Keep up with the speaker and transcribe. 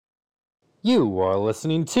You are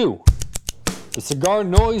listening to the Cigar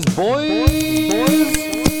Noise Boys.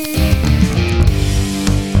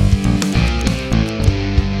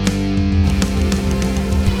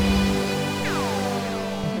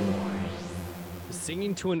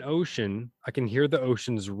 Singing to an ocean, I can hear the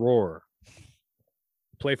ocean's roar.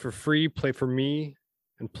 Play for free, play for me,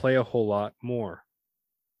 and play a whole lot more.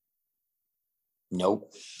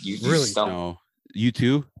 Nope. You Really? stumped. No. You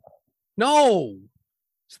too? No!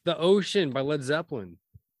 It's The Ocean by Led Zeppelin.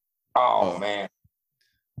 Oh, man.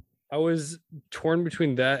 I was torn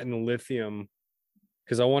between that and Lithium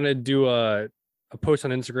because I wanted to do a post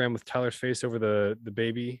on Instagram with Tyler's face over the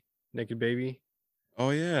baby, naked baby,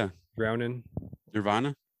 Oh yeah. drowning.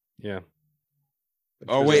 Nirvana? Yeah.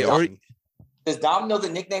 Oh wait, or Does Dom know the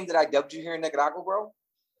nickname that I dubbed you here in Nicaragua, bro?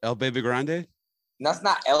 El Baby Grande? That's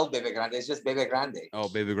not El Bebe Grande. It's just Bebe Grande. Oh,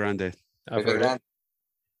 Baby Grande. I've Bebe heard Grande.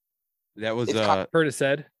 That was It's heard it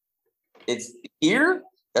said. It's here.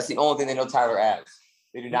 That's the only thing they know Tyler as.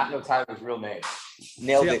 They do not know Tyler's real name.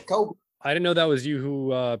 Nailed See, it. Kobe. I didn't know that was you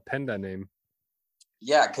who penned that name.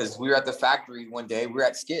 Yeah, because we were at the factory one day. We were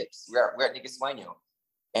at Skips. We're at Nicky Sueño.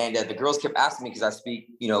 And the girls kept asking me because I speak,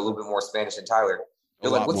 a little bit more Spanish than Tyler. a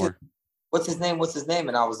They're lot like, more. what's his name? What's his name?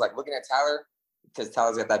 And I was like, looking at Tyler, because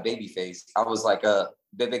Tyler's got that baby face. I was like,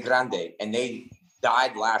 Bebe Grande. And they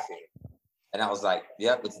died laughing. And I was like,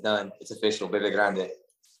 yep, it's done. It's official. Bebe Grande.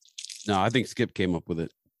 No, I think Skip came up with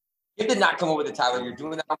it. You did not come up with it, Tyler. You're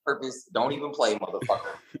doing that on purpose. Don't even play,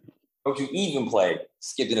 motherfucker. Don't you even play.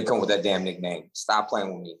 Skip didn't come with that damn nickname. Stop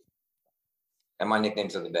playing with me. And my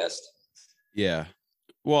nicknames are the best. Yeah.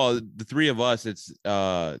 Well, the three of us, it's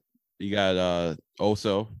you got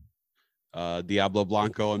Oso, Diablo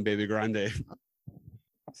Blanco, and Baby Grande.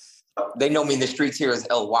 They know me in the streets here as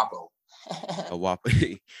El Guapo. A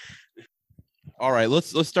whopping. All right,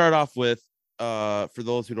 let's start off with for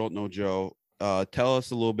those who don't know Joe, tell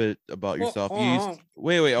us a little bit about yourself.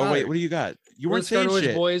 Wait, what do you got? You weren't saying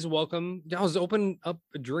shit. Boys, welcome. I was opening up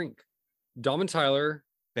a drink. Dom and Tyler,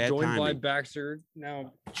 Bad joined by timing. Baxter.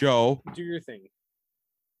 Now, Joe. do your thing.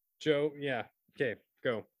 Joe, yeah. Okay,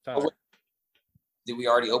 go. Tyler. Did we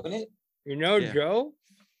already open it? Yeah. Joe?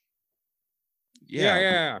 Yeah.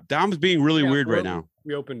 Yeah. Dom's being really weird right we're- now.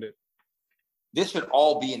 We opened it. This should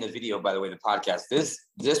all be in the video, by the way, the podcast. This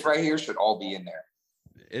right here should all be in there.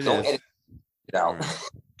 It Don't is. edit it out. All right.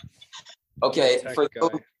 Okay, Tech for guy.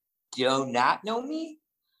 those who do not know me,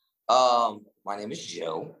 my name is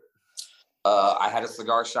Joe. I had a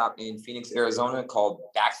cigar shop in Phoenix, Arizona called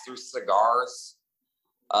Baxter Cigars.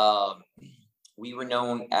 We were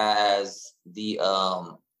known as the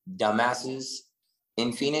dumbasses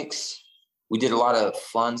in Phoenix. We did a lot of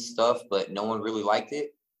fun stuff, but no one really liked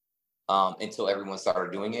it until everyone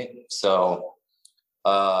started doing it. So,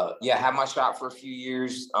 had my shop for a few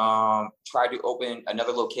years. Tried to open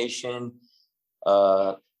another location.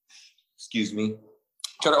 Tried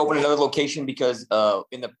to open another location because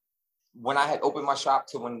when I had opened my shop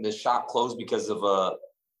to when the shop closed because of a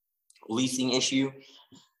leasing issue,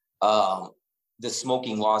 the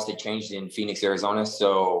smoking laws had changed in Phoenix, Arizona,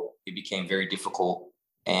 so it became very difficult.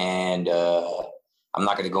 And I'm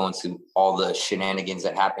not going to go into all the shenanigans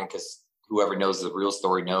that happened because whoever knows the real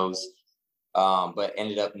story knows. But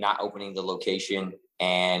ended up not opening the location,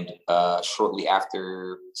 and shortly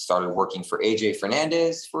after started working for AJ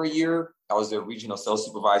Fernandez for a year. I was the regional sales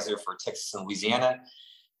supervisor for Texas and Louisiana.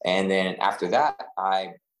 And then after that,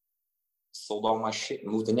 I sold all my shit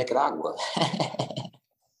and moved to Nicaragua.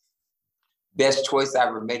 Best choice I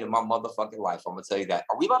ever made in my motherfucking life. I'm gonna tell you that.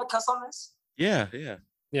 Are we about to cuss on this? Yeah.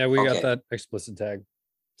 Yeah, we Okay. got that explicit tag.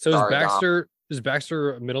 So Sorry, is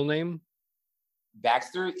Baxter a middle name?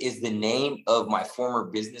 Baxter is the name of my former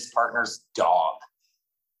business partner's dog.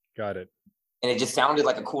 Got it. And it just sounded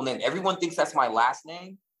like a cool name. Everyone thinks that's my last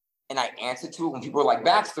name. And I answer to it when people are like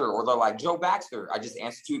Baxter or they're like Joe Baxter. I just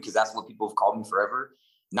answer to it because that's what people have called me forever.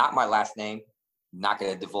 Not my last name. Not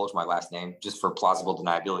going to divulge my last name just for plausible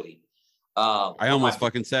deniability. I almost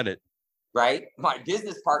fucking said it. Right? My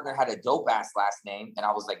business partner had a dope ass last name. And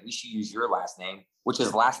I was like, we should use your last name, which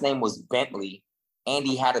his last name was Bentley. And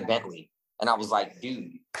he had a Bentley. And I was like,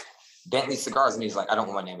 dude, Bentley Cigars. And he's like, I don't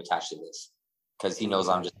want my name attached to this because he knows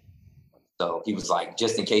I'm just. So he was like,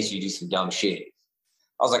 just in case you do some dumb shit.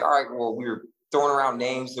 I was like, all right, well, we were throwing around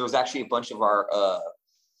names. There was actually a bunch of our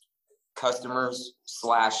customers /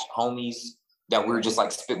 homies that we were just like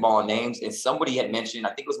spitballing names. And somebody had mentioned, I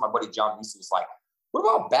think it was my buddy John Newsom, was like, what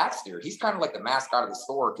about Baxter? He's kind of like the mascot of the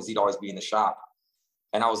store because he'd always be in the shop.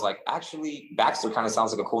 And I was like, actually, Baxter kind of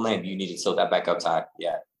sounds like a cool name. You need to tilt that back up, Ty.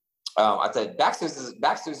 Yeah. I said, Baxter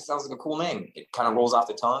sounds like a cool name. It kind of rolls off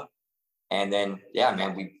the tongue. And then, yeah,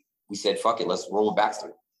 man, we we said, fuck it, let's roll with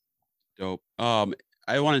Baxter. Dope.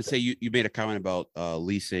 I wanted to say you made a comment about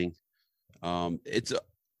leasing. It's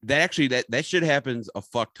that shit happens a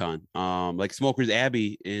fuck ton. Like Smokers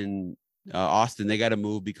Abbey in Austin, they got to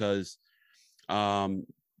move because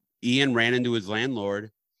Ian ran into his landlord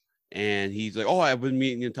and he's like, "Oh, I've been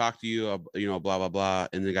meaning to talk to you, blah blah blah."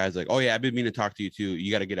 And the guy's like, "Oh yeah, I've been meaning to talk to you too.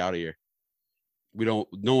 You got to get out of here.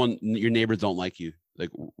 Your neighbors don't like you."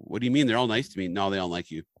 Like, what do you mean? They're all nice to me. No, they don't like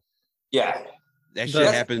you. Yeah, that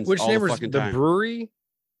shit happens. Which all neighbors? The fucking the time. Brewery.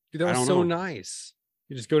 Dude, that was so know. nice.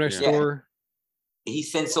 You just go next door. He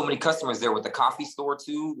sends so many customers there with the coffee store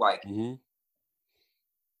too. Like,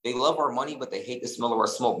 they love our money, but they hate the smell of our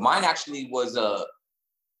smoke. Mine actually was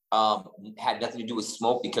had nothing to do with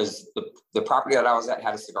smoke because the property that I was at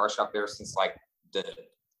had a cigar shop there since like the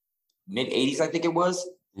mid 80s, I think it was.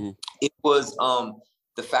 It was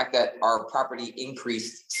the fact that our property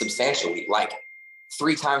increased substantially, like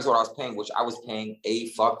 3 times what I was paying, which I was paying a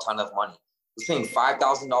fuck ton of money. I was paying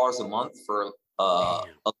 $5,000 a month for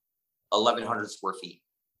 1,100 square feet.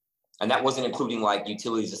 And that wasn't including like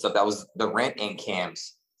utilities and stuff. That was the rent and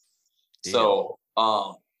cams. Damn. So,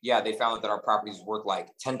 they found that our property is worth like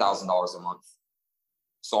 $10,000 a month.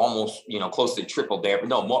 So almost, close to triple there.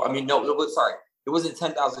 No, more. I mean, no, sorry. It wasn't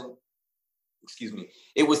 10,000. Excuse me.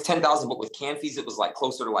 It was 10,000, but with cam fees, it was like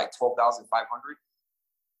closer to like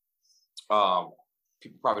 12,500.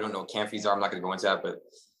 People probably don't know what cam fees are. I'm not going to go into that, but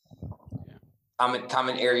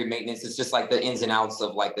common area maintenance. It's just like the ins and outs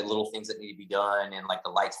of like the little things that need to be done and like the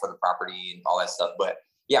lights for the property and all that stuff. But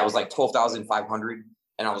yeah, it was like 12,500.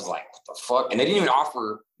 And I was like, what the fuck? And they didn't even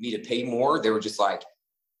offer me to pay more. They were just like,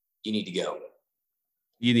 you need to go.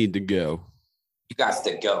 You need to go. You guys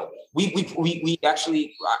to go. We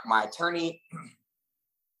actually, my attorney,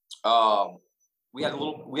 we had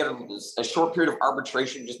a short period of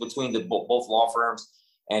arbitration just between both law firms.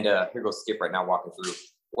 And here goes Skip right now walking through.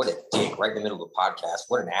 What a dick, right in the middle of the podcast.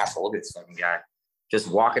 What an asshole. Look at this fucking guy. Just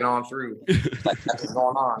walking on through. Like, that's what's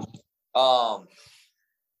going on.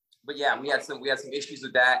 But yeah, we had some issues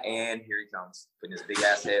with that, and here he comes, putting his big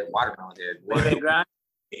ass head, watermelon head.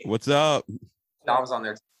 What's up? Dom was on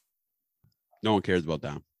there. No one cares about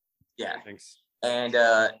Dom. Yeah. Thanks. And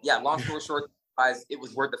long story short, guys, it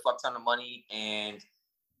was worth a fuck ton of money, and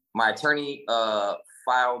my attorney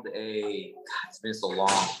filed it's been so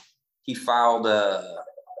long. He filed I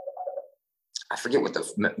forget what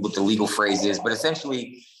the legal phrase is, but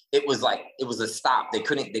essentially it was a stop. They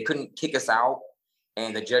couldn't kick us out.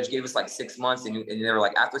 And the judge gave us like 6 months, and they were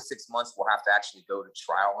like, after 6 months, we'll have to actually go to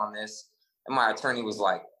trial on this. And my attorney was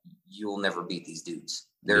like, you'll never beat these dudes.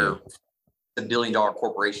 They're a $1 billion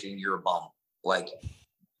corporation. You're a bum. Like,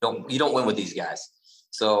 you don't win with these guys.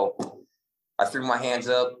 So I threw my hands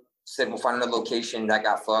up, said, we'll find another location. That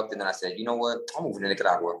got fucked. And then I said, you know what? I'm moving to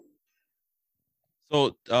Nicaragua.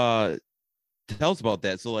 So tell us about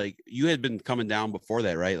that. So like you had been coming down before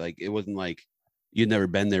that, right? Like it wasn't like you'd never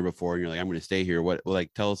been there before and you're like, I'm going to stay here. What,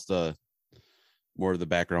 like, tell us more of the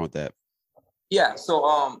background with that. Yeah. So,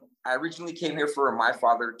 I originally came here for a My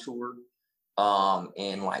Father tour,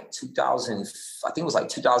 in like 2000, I think it was like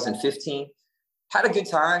 2015. Had a good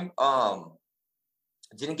time.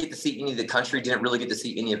 Didn't get to see any of the country. Didn't really get to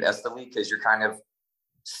see any of Esteli because you're kind of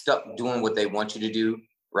stuck doing what they want you to do,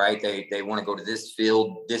 right? They want to go to this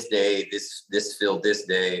field this day, this field this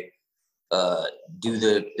day, do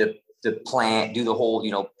the plant, do the whole,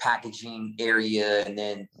 packaging area and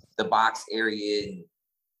then the box area.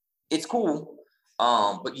 It's cool,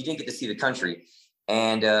 but you didn't get to see the country.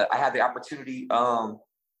 And I had the opportunity,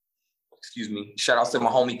 shout out to my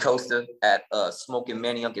homie Costa at Smoking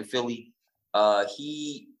Maniac in Philly.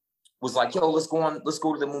 He was like, yo, let's go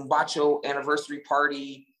to the Mumbacho anniversary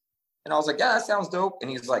party. And I was like, yeah, that sounds dope. And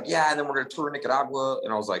he's like, yeah, and then we're going to tour Nicaragua.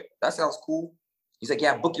 And I was like, that sounds cool. He's like,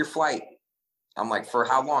 yeah, book your flight. I'm like, for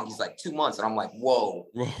how long? He's like, 2 months. And I'm like, whoa.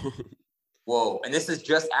 And this is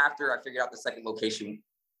just after I figured out the second location,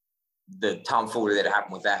 the tomfoolery that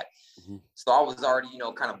happened with that. Mm-hmm. So I was already,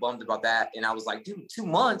 kind of bummed about that. And I was like, dude, 2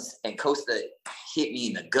 months. And Costa hit me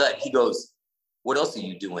in the gut. He goes, what else are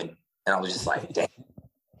you doing? And I was just like, damn,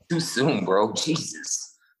 too soon, bro.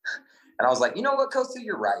 Jesus. And I was like, you know what, Costa,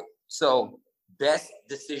 you're right. So second best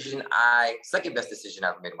decision I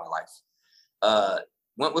ever made in my life.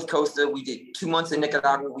 Went with Costa. We did 2 months in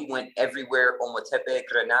Nicaragua. We went everywhere. Ometepe,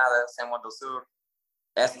 Granada, San Juan del Sur,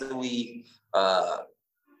 Esteli.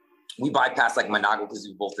 We bypassed like Managua because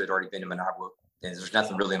we both had already been in Managua. And there's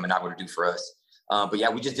nothing really in Managua to do for us. But yeah,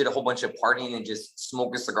 we just did a whole bunch of partying and just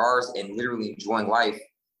smoking cigars and literally enjoying life.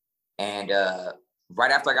 And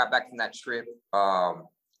right after I got back from that trip,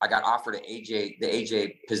 I got offered the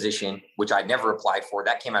AJ position, which I never applied for.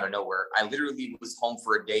 That came out of nowhere. I literally was home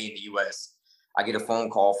for a day in the US. I get a phone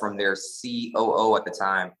call from their COO at the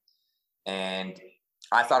time. And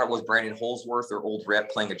I thought it was Brandon Holsworth, their old rep,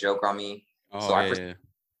 playing a joke on me. Oh, so yeah.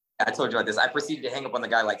 I told you about this. I proceeded to hang up on the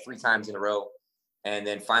guy like 3 times in a row. And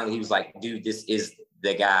then finally he was like, dude, this is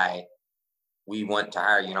the guy we want to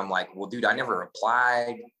hire you. And I'm like, well, dude, I never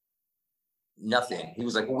applied. Nothing. He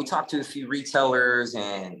was like, well, we talked to a few retailers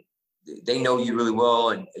and they know you really well.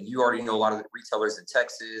 And you already know a lot of the retailers in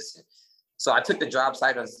Texas. So I took the job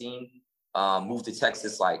sight unseen, moved to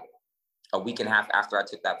Texas like a week and a half after I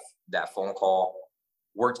took that phone call.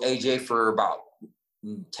 Worked AJ for about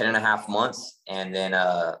 10 and a half months. And then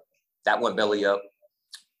that went belly up.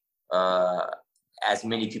 As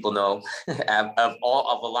many people know, of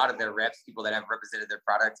a lot of their reps, people that have represented their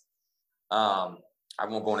product. I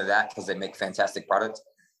won't go into that because they make fantastic products.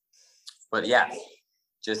 But yeah,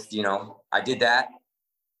 just, I did that.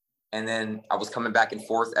 And then I was coming back and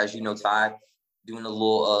forth, as you know, Ty, doing a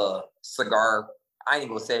little cigar. I ain't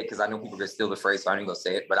even gonna say it because I know people are gonna steal the phrase, so I ain't gonna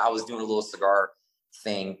say it. But I was doing a little cigar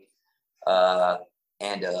thing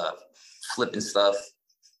and flipping stuff.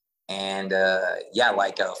 And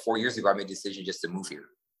 4 years ago, I made a decision just to move here.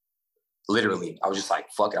 Literally, I was just like,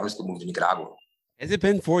 fuck it, I'm just gonna move to Nicaragua. Has it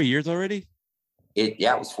been 4 years already? It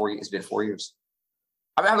was 4 years. It's been 4 years.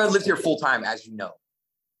 I haven't lived here full time, as you know.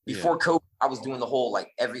 Before COVID, I was doing the whole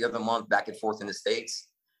like every other month back and forth in the States.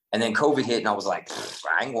 And then COVID hit and I was like,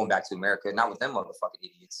 I ain't going back to America. Not with them motherfucking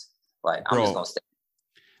idiots. Like, I'm just going to stay.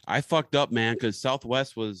 I fucked up, man, because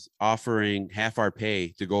Southwest was offering half our pay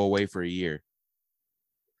to go away for a year.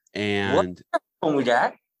 And only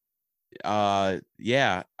that?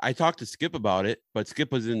 Yeah, I talked to Skip about it, but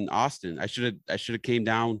Skip was in Austin. I should have came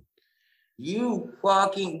down. You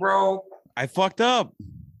fucking bro. I fucked up.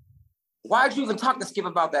 Why'd you even talk to Skip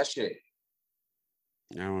about that shit?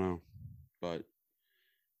 I don't know, but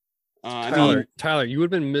Tyler, you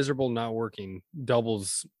would have been miserable not working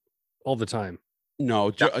doubles all the time. No,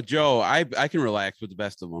 Joe, I can relax with the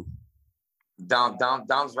best of them.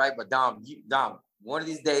 Dom's right, but Dom, one of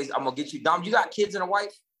these days I'm gonna get you. Dom, you got kids and a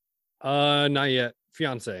wife? Not yet.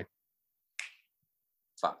 Fiance.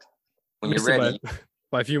 Fuck. When you're ready,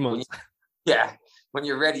 by a few months. When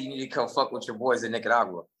you're ready, you need to come fuck with your boys in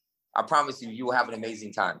Nicaragua. I promise you will have an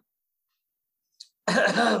amazing time.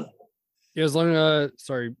 Yeah, as long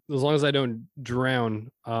as I don't drown.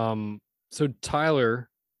 So Tyler,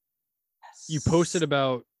 you posted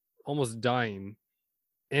about almost dying,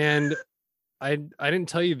 and I didn't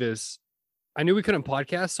tell you this. I knew we couldn't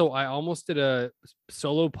podcast, so I almost did a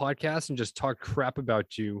solo podcast and just talked crap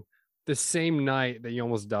about you the same night that you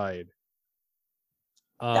almost died.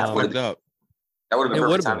 That would have been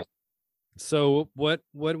perfect timing. So what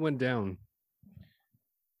went down?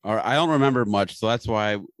 All right, I don't remember much, so that's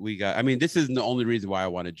why we got. I mean, this isn't the only reason why I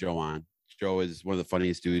wanted Joe on. Joe is one of the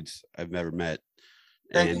funniest dudes I've ever met,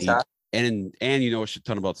 and you know a shit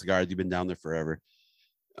ton about cigars. You've been down there forever,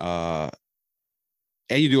 and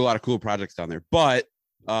you do a lot of cool projects down there. But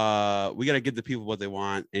we got to give the people what they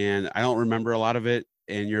want, and I don't remember a lot of it.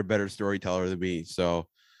 And you're a better storyteller than me, so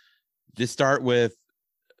just start with,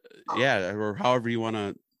 or however you want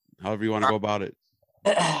to go about it.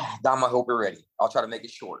 Dom, I hope you're ready. I'll try to make it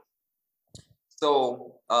short.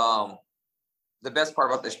 So the best part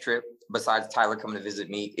about this trip, besides Tyler coming to visit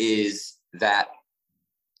me, is that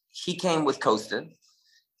he came with Costa.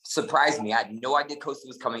 Surprised me. I had no idea Costa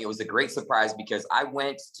was coming. It was a great surprise because I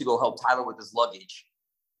went to go help Tyler with his luggage.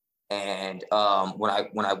 And when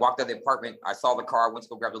I walked out of the apartment, I saw the car, went to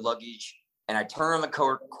go grab the luggage, and I turned on the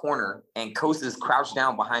corner and Costa's crouched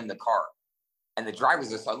down behind the car. And the driver's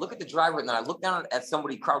there. So I look at the driver and then I look down at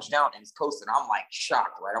somebody crouched down and it's Costa. And I'm like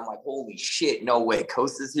shocked, right? I'm like, holy shit, no way.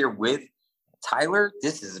 Costa's here with Tyler.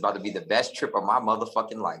 This is about to be the best trip of my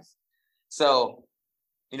motherfucking life. So,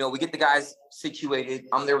 we get the guys situated.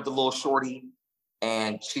 I'm there with the little shorty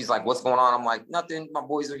and she's like, what's going on? I'm like, nothing. My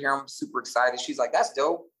boys are here. I'm super excited. She's like, that's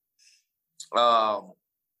dope.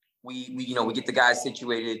 We get the guys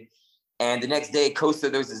situated. And the next day,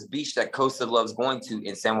 Costa, there's this beach that Costa loves going to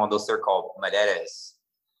in San Juan del Sur called Maderas.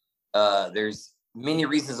 There's many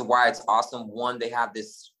reasons why it's awesome. One, they have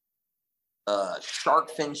this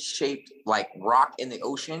shark fin shaped like rock in the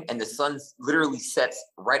ocean, and the sun literally sets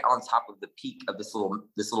right on top of the peak of this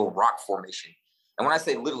little rock formation. And when I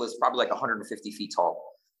say little, it's probably like 150 feet tall.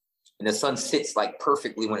 And the sun sits like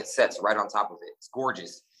perfectly when it sets right on top of it. It's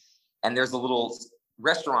gorgeous. And there's a little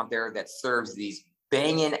restaurant there that serves these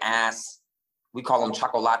banging ass, we call them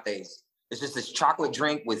chocolates. It's just this chocolate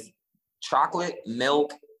drink with chocolate,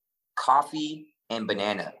 milk, coffee, and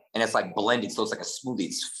banana, and it's like blended, so it's like a smoothie.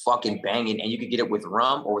 It's fucking banging, and you could get it with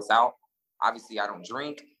rum or without. Obviously, I don't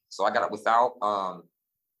drink, so I got it without.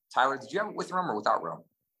 Tyler, did you have it with rum or without rum?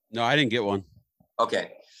 No, I didn't get one.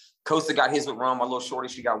 Okay, Costa got his with rum. My little shorty,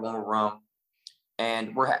 she got one with rum,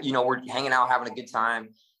 and we're hanging out, having a good time.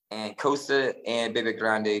 And Costa and Bebe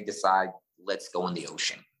Grande decide, let's go in the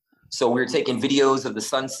ocean. So we were taking videos of the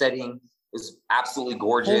sun setting. It was absolutely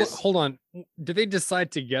gorgeous. Hold on. Did they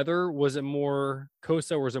decide together? Was it more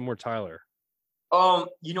Costa or was it more Tyler?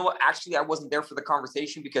 You know what? Actually, I wasn't there for the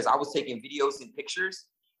conversation because I was taking videos and pictures.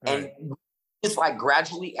 And it's like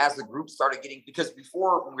gradually as the group started getting, because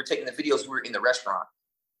before when we were taking the videos, we were in the restaurant.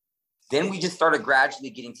 Then we just started gradually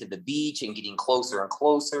getting to the beach and getting closer and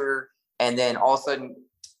closer. And then all of a sudden,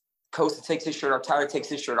 Costa takes his shirt off, Tyler takes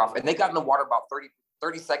his shirt off, and they got in the water about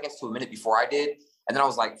 30 seconds to a minute before I did. And then I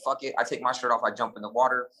was like, fuck it. I take my shirt off, I jump in the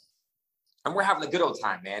water. And we're having a good old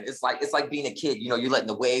time, man. It's like being a kid, you're letting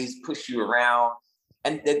the waves push you around.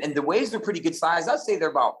 And the waves are pretty good size. I'd say they're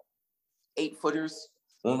about 8 footers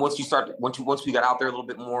once we got out there a little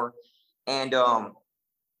bit more. And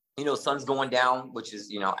sun's going down, which is,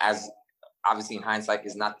 as obviously in hindsight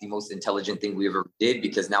is not the most intelligent thing we ever did,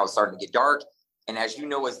 because now it's starting to get dark. And as you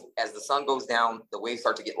know, as the sun goes down, the waves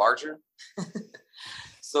start to get larger.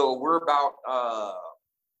 So we're about,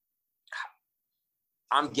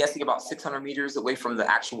 I'm guessing about 600 meters away from the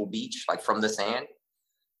actual beach, like from the sand.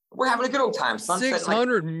 We're having a good old time. Sunset,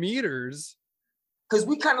 600 meters? Because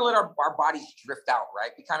we kind of let our bodies drift out,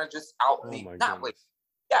 right? We kind of just out.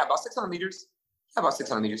 About 600 meters. About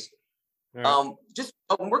 600 meters. Right. Just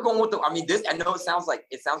when we're going with this, I know it sounds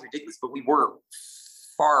ridiculous, but we were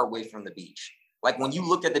far away from the beach. Like when you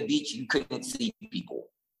looked at the beach, you couldn't see people.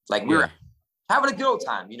 Like we were having a good old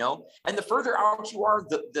time, And the further out you are,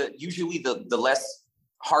 usually the less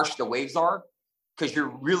harsh the waves are, because you're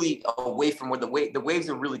really away from where the waves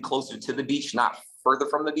are really closer to the beach, not further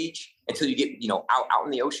from the beach until you get out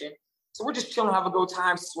in the ocean. So we're just chilling, have a good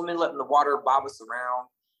time, swimming, letting the water bob us around,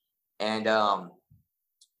 and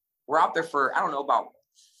we're out there for about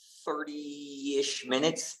 30-ish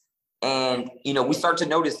minutes. And, we start to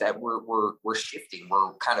notice that we're shifting.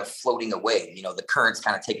 We're kind of floating away. The current's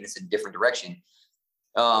kind of taking us in a different direction.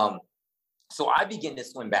 So I begin to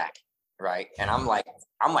swim back, right? And I'm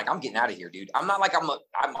getting out of here, dude. I'm not like I'm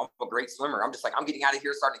a great swimmer. I'm just like, I'm getting out of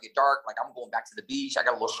here. It's starting to get dark. Like I'm going back to the beach. I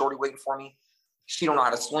got a little shorty waiting for me. She don't know how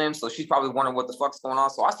to swim, so she's probably wondering what the fuck's going on.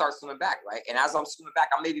 So I start swimming back, right? And as I'm swimming back,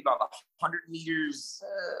 I'm maybe about 100 meters.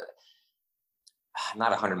 Not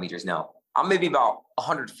 100 meters, no. I'm maybe about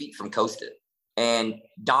 100 feet from Costa. And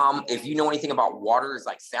Dom, if you know anything about water, is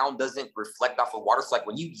like sound doesn't reflect off of water. So like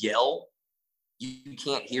when you yell, you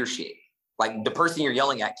can't hear shit. Like the person you're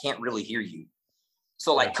yelling at can't really hear you.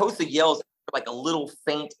 So like Costa yells like a little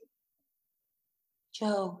faint,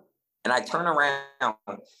 Joe. And I turn around,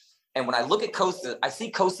 and when I look at Costa, I see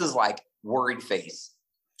Costa's like worried face.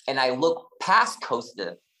 And I look past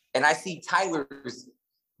Costa and I see Tyler's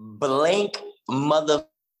blank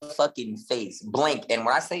motherfucking face, blank. And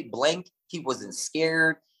when I say blank, he wasn't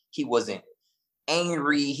scared, he wasn't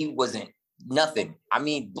angry, he wasn't nothing. I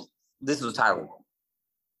mean, this was Tyler.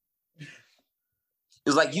 It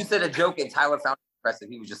was like you said a joke and Tyler found it impressive.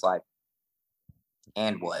 He was just like,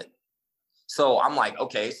 and what? So I'm like,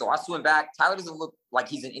 okay. So I swim back. Tyler doesn't look like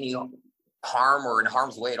he's in any harm or in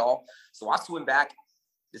harm's way at all. So I swim back.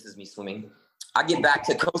 This is me swimming. I get back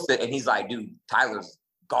to Costa and he's like, dude, Tyler's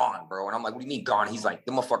gone, bro. And I'm like, what do you mean gone? He's like,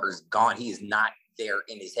 the motherfucker's gone. He is not there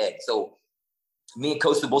in his head. So me and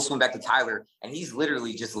Costa both swim back to Tyler, and he's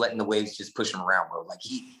literally just letting the waves just push him around, bro. Like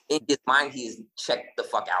in his mind, he is checked the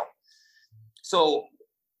fuck out. So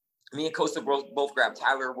me and Costa both grab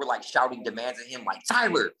Tyler. We're like shouting demands at him, like,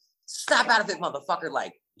 Tyler, snap out of it, motherfucker.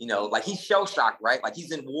 Like, like he's shell shocked, right? Like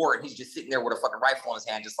he's in war and he's just sitting there with a fucking rifle in his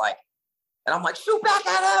hand, just like, and I'm like, shoot back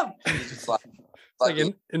at him. And he's just like, like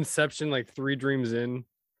in Inception, like 3 dreams in.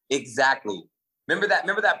 Exactly. Remember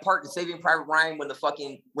that part in Saving Private Ryan when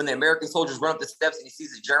the American soldiers run up the steps and he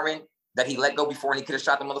sees a German that he let go before and he could have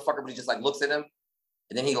shot the motherfucker, but he just like looks at him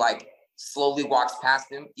and then he like slowly walks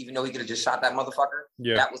past him, even though he could have just shot that motherfucker.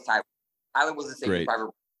 Yeah, that was Tyler. Tyler was the Saving Private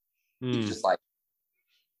Ryan. He was just like,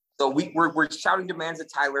 so we're shouting demands at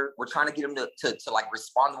Tyler. We're trying to get him to like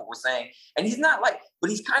respond to what we're saying, and he's not like, but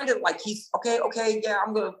he's kind of like he's okay, yeah,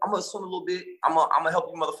 I'm gonna swim a little bit. I'm gonna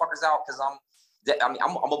help you motherfuckers out because I'm a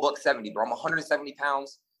 $170, bro. I'm 170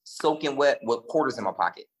 pounds, soaking wet with quarters in my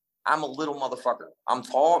pocket. I'm a little motherfucker. I'm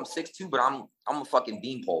tall. I'm 6'2", but I'm a fucking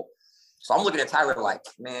beanpole. So I'm looking at Tyler like,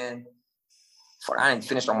 man, I didn't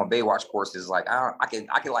finish on my Baywatch courses. Like I can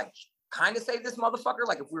like kind of save this motherfucker.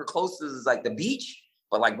 Like if we were close to like the beach,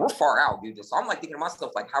 but like we're far out, dude. So I'm like thinking to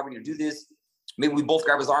myself, like, how are we gonna do this? Maybe we both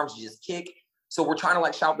grab his arms and just kick. So we're trying to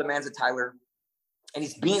like shout demands at Tyler, and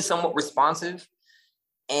he's being somewhat responsive.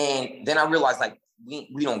 And then I realized like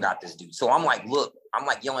we don't got this, dude. So I'm like, look, I'm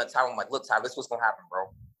like yelling at Tyler. I'm like, look, Tyler, this is what's gonna happen, bro.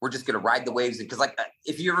 We're just gonna ride the waves. Because like,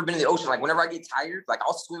 if you've ever been in the ocean, like whenever I get tired, like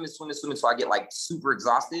I'll swim until I get like super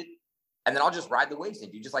exhausted, and then I'll just ride the waves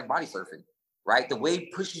and do just like body surfing, right? The wave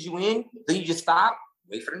pushes you in, then you just stop,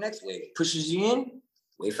 wait for the next wave. Pushes you in,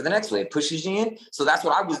 wait for the next wave. Pushes you in. So that's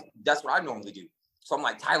what I normally do. So I'm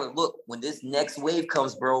like, Tyler, look, when this next wave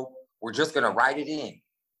comes, bro, we're just gonna ride it in.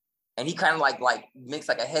 And he kind of like makes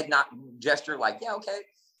like a head nod gesture, like, yeah, okay.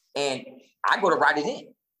 And I go to ride it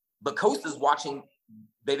in, but Costa's watching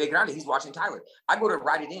Bebe Grande. He's watching Tyler. I go to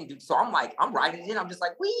ride it in, dude. So I'm like, I'm riding it in. I'm just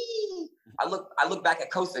like, wee. I look back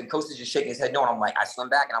at Costa, and Costa's just shaking his head no. And I'm like, I swim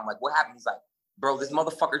back, and I'm like, what happened? He's like, bro, this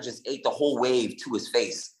motherfucker just ate the whole wave to his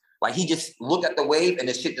face. Like he just looked at the wave, and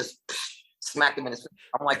this shit just smacked him in his face.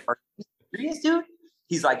 I'm like, are you serious, dude?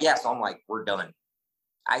 He's like, yeah. So I'm like, we're done.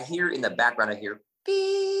 I hear in the background, I hear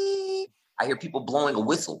beep. I hear people blowing a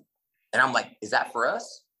whistle. And I'm like, is that for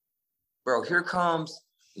us? Bro, here comes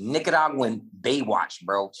Nicaraguan Baywatch,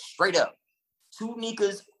 bro. Straight up. Two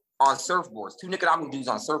Nicas on surfboards. Two Nicaraguan dudes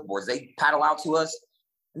on surfboards. They paddle out to us.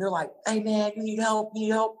 And they're like, hey, man, you need help? You need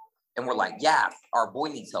help? And we're like, yeah, our boy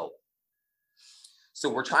needs help. So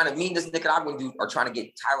we're trying to, me and this Nicaraguan dude are trying to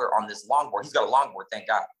get Tyler on this longboard. He's got a longboard, thank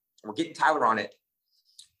God. We're getting Tyler on it.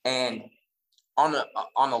 And on a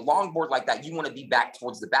longboard like that, you want to be back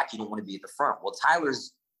towards the back. You don't want to be at the front. Well,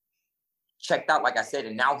 Tyler's checked out, like I said,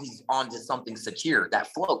 and now he's onto something secure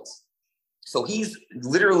that floats. So he's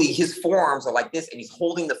literally, his forearms are like this, and he's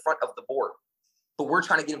holding the front of the board. But we're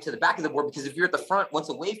trying to get him to the back of the board, because if you're at the front, once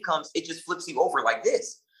a wave comes, it just flips you over like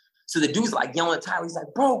this. So the dude's like yelling at Tyler. He's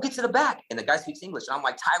like, bro, get to the back. And the guy speaks English. And I'm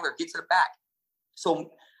like, Tyler, get to the back.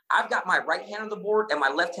 So I've got my right hand on the board and my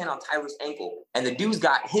left hand on Tyler's ankle. And the dude's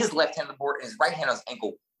got his left hand on the board and his right hand on his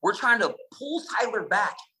ankle. We're trying to pull Tyler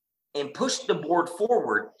back and push the board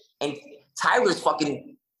forward. And Tyler's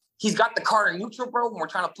he's got the car in neutral, bro, and we're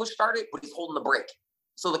trying to push start it, but he's holding the brake.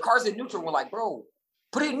 So the car's in neutral. We're like, bro,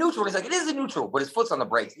 put it in neutral. And he's like, it is in neutral, but his foot's on the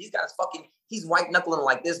brakes. He's got he's white knuckling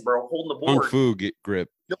like this, bro, holding the board. Kung Fu get grip.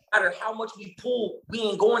 No matter how much we pull, we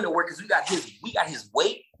ain't going nowhere, because we got his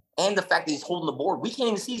weight and the fact that he's holding the board. We can't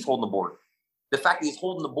even see he's holding the board. The fact that he's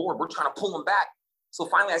holding the board, we're trying to pull him back. So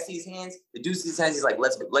finally I see his hands. The dude sees his hands. He's like,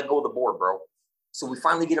 let go of the board, bro. So we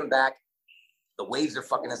finally get him back. The waves are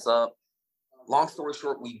fucking us up. Long story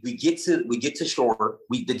short, we get to shore.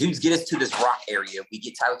 The dudes get us to this rock area. We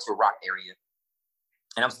get Tyler to a rock area.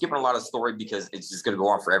 And I'm skipping a lot of the story because it's just going to go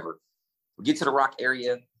on forever. We get to the rock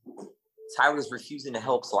area. Tyler's refusing to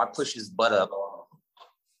help, so I push his butt up.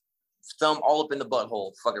 Thumb all up in the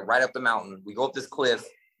butthole, fucking right up the mountain. We go up this cliff.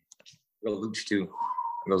 We go Luch too.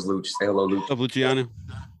 There goes Luch. Say hello, Luch. What's up, Luciano?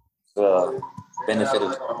 Benefit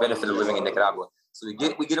of living in Nicaragua. So we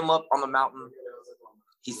get him up on the mountain.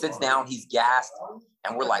 He sits down, he's gassed,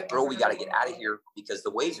 and we're like, bro, we got to get out of here because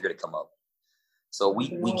the waves are going to come up. So we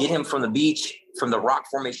get him from the beach, from the rock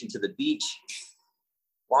formation to the beach.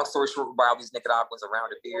 Long story short, we buy all these Nicaraguans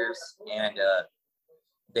around the beers, and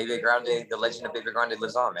Bebe Grande, the legend of Bebe Grande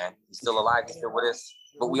lives on, man. He's still alive, he's still with us.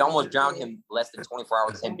 But we almost drowned him less than 24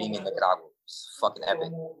 hours him being in Nicaragua. It's fucking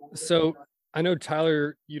epic. So I know,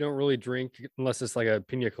 Tyler, you don't really drink unless it's like a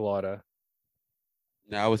pina colada.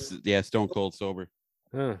 No, I was stone cold sober.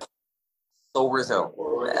 Huh. Sober as hell.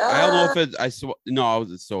 I don't know if I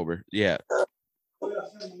was sober. Yeah. What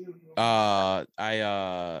was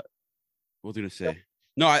I gonna say?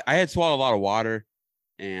 No, I had swallowed a lot of water,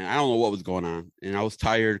 and I don't know what was going on. And I was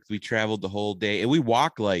tired because we traveled the whole day, and we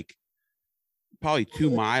walked like probably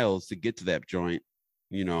 2 miles to get to that joint.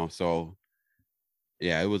 So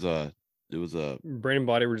yeah, it was a brain and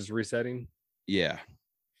body were just resetting. Yeah.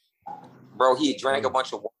 Bro, he drank a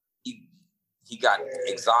bunch of water. He got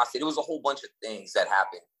exhausted. It was a whole bunch of things that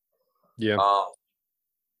happened. Yeah.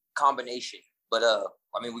 Combination. But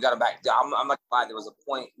I mean, we got him back. I'm not gonna lie. There was a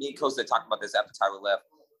point. Me and Costa talked about this after Tyler left.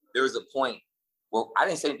 There was a point where I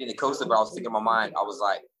didn't say anything to Costa, but I was thinking in my mind. I was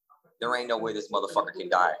like, there ain't no way this motherfucker can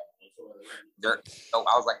die. So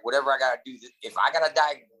I was like, whatever I gotta do, if I gotta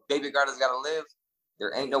die, Bebe Grande's gotta live.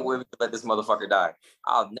 There ain't no way we can let this motherfucker die.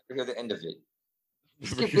 I'll never hear the end of it.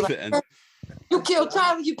 You killed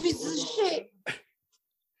Tyler, you pieces of shit.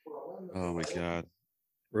 Oh my God.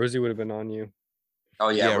 Rosie would have been on you. Oh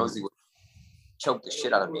yeah. Rosie would choke the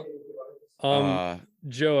shit out of me.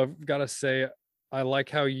 Joe, I've got to say, I like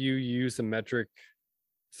how you use a metric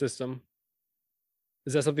system.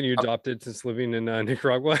 Is that something you adopted since living in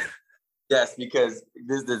Nicaragua? Yes, because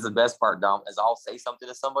this is the best part, Dom, is I'll say something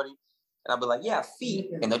to somebody and I'll be like, yeah, feet.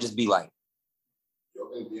 And they'll just be like,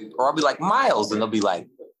 or I'll be like, miles. And they'll be like,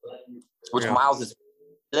 which miles is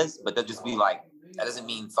this? But they'll just be like, that doesn't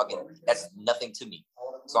mean fucking, that's nothing to me.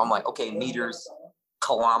 So I'm like, okay, meters,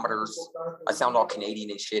 kilometers. I sound all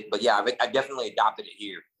Canadian and shit. But yeah, I definitely adopted it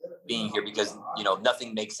here, being here, because, you know,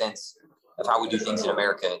 nothing makes sense of how we do things in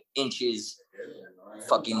America. Inches,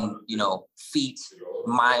 fucking, you know, feet,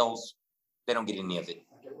 miles. They don't get any of it.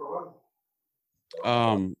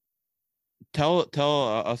 Tell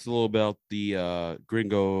us a little about the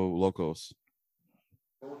Gringo Locos.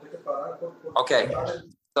 Okay,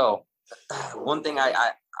 so one thing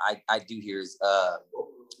I do here is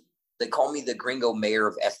they call me the Gringo Mayor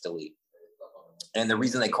of Esteli, and the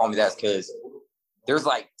reason they call me that is because there's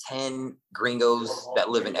like 10 gringos that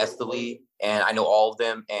live in Esteli, and I know all of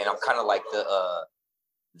them, and I'm kind of like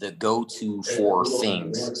the go-to for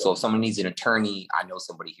things. So if somebody needs an attorney, I know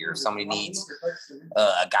somebody here. If somebody needs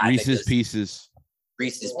a guy Reese's Pieces,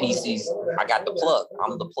 I got the plug.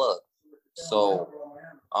 I'm the plug. So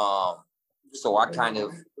so I kind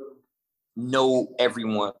of know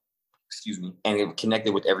everyone, and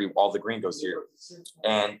connected with all the gringos here.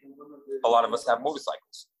 And a lot of us have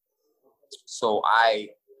motorcycles. So I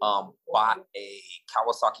bought a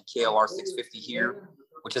Kawasaki KLR 650 here,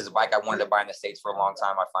 which is a bike I wanted to buy in the States for a long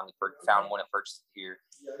time. I finally found one and purchased it here.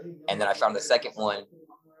 And then I found the second one,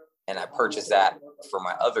 and I purchased that for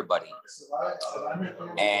my other buddy.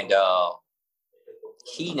 And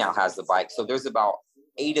he now has the bike. So there's about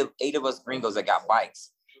eight of us gringos that got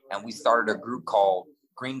bikes. And we started a group called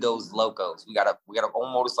Gringos Locos. We got our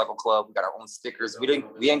own motorcycle club. We got our own stickers.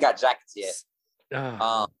 We ain't got jackets yet.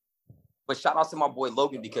 But shout out to my boy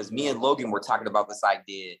Logan, because me and Logan were talking about this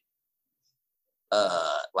idea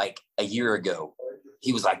like a year ago.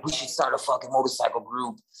 He was like, we should start a fucking motorcycle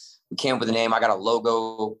group. We came up with a name. I got a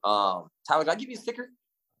logo. Tyler, did I give you a sticker?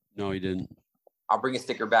 No, he didn't. I'll bring a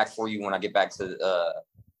sticker back for you when I get back to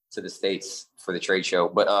the States for the trade show.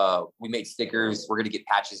 But we made stickers. We're gonna get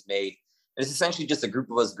patches made. And it's essentially just a group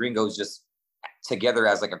of us gringos just together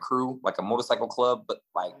as like a crew, like a motorcycle club, but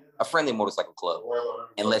like a friendly motorcycle club.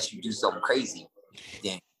 Unless you do something crazy,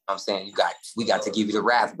 then I'm saying we got to give you the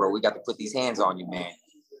wrath, bro. We got to put these hands on you, man.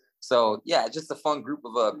 So yeah, just a fun group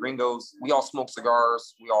of gringos. We all smoke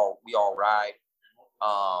cigars. We all ride.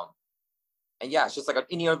 And yeah, it's just like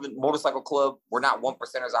any other motorcycle club. We're not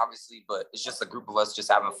 1%ers, obviously, but it's just a group of us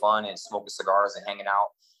just having fun and smoking cigars and hanging out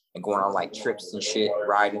and going on like trips and shit,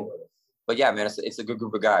 riding. But yeah, man, it's a good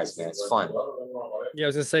group of guys, man. It's fun. Yeah, I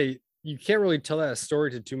was gonna say, you can't really tell that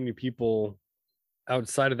story to too many people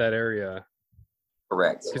outside of that area.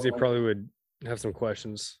 Correct. Because they probably would have some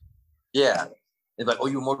questions. Yeah. They're like, oh,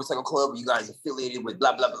 you a motorcycle club? You guys affiliated with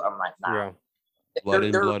blah, blah, blah. I'm like, nah. Yeah. Blood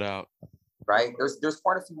in, blood out. Right? There's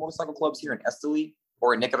quite a few motorcycle clubs here in Esteli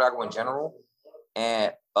or in Nicaragua in general.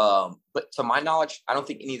 And but to my knowledge, I don't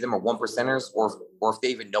think any of them are 1%ers, or if they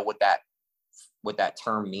even know what that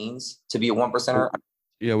term means to be a 1%er.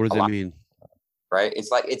 Yeah, what does that mean? Right? It's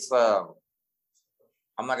like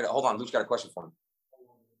I'm not gonna hold on. Luke's got a question for me.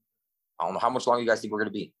 I don't know how much longer you guys think we're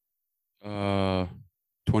gonna be.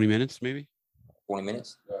 20 minutes, maybe. 20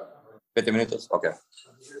 minutes? 50 minutes? Okay.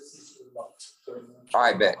 All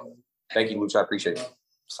right, bet. Thank you, Luke. I appreciate it.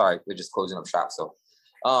 Sorry, we're just closing up shop. So,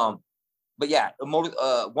 but yeah,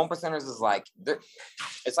 1%ers is like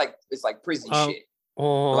it's like prison shit.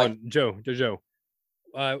 Oh, like, Joe.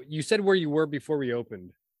 You said where you were before we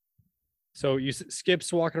opened. So you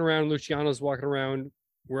Skip's walking around, Luciano's walking around.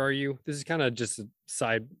 Where are you? This is kind of just a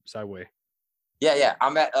sideway. Yeah.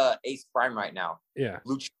 I'm at Ace Prime right now. Yeah.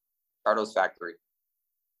 Luciano's factory.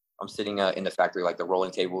 I'm sitting in the factory, like the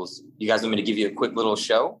rolling tables. You guys want me to give you a quick little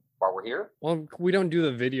show while we're here? Well, we don't do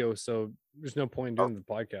the video, so there's no point in doing the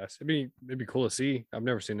podcast. It'd be cool to see. I've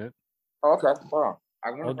never seen it. Oh, okay. Hold on.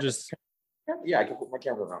 I can put my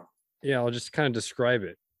camera on. Yeah, I'll just kind of describe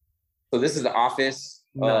it. So this is the office.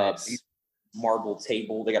 Nice. Marble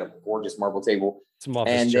table. They got a gorgeous marble table. Some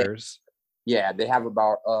office chairs. They have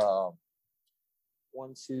about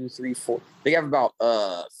 1, 2, 3, 4. They have about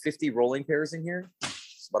 50 rolling pairs in here.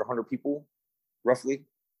 It's about 100 people, roughly.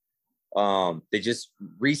 They just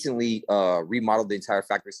recently remodeled the entire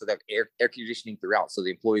factory, so they have air conditioning throughout, so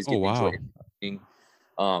the employees get to enjoy it.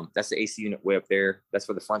 That's the AC unit way up there. That's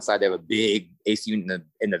for the front side. They have a big AC unit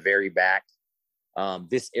in the very back.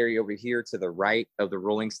 This area over here to the right of the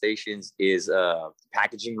rolling stations is a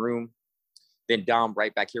packaging room. Then Dom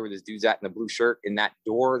right back here where this dude's at in the blue shirt. In that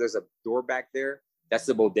door, there's a door back there. That's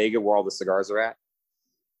the bodega where all the cigars are at.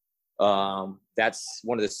 That's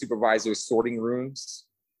one of the supervisors' sorting rooms.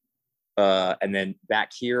 And then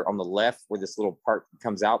back here on the left, where this little part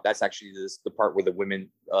comes out, that's actually the part where the women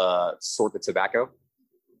sort the tobacco.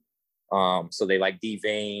 So they like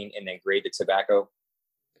devein and then grade the tobacco.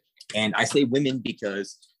 And I say women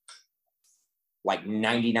because like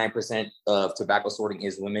 99% of tobacco sorting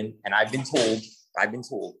is women. And I've been told,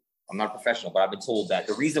 I'm not a professional, but I've been told that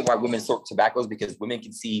the reason why women sort tobacco is because women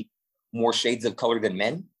can see more shades of color than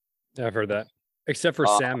men. Yeah, I've heard that. Except for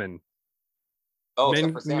salmon.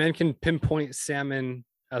 Men can pinpoint salmon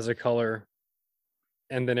as a color,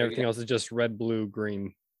 and then everything else is just red, blue,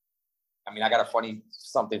 green. I mean, I got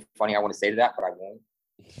something funny I want to say to that, but I won't.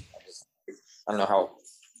 I don't know how.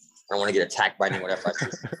 I don't want to get attacked by anyone if I say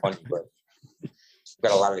something funny, but I've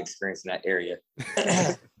got a lot of experience in that area.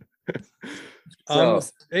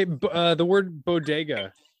 The word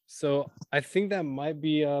bodega. So I think that might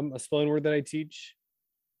be a spelling word that I teach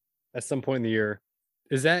at some point in the year.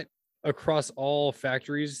 Is that across all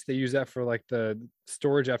factories? They use that for like the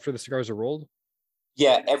storage after the cigars are rolled?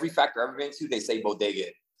 Yeah, every factory I've ever been to, they say bodega,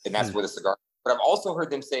 and that's where the cigar. But I've also heard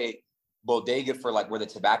them say bodega for like where the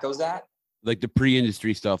tobacco's at. Like the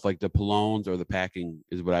pre-industry stuff, like the palones or the packing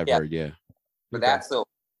is what I've heard. Yeah. But that's so.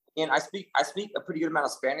 And I speak a pretty good amount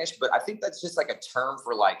of Spanish, but I think that's just like a term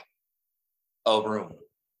for like a room.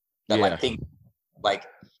 That like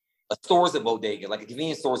a store's a bodega, like a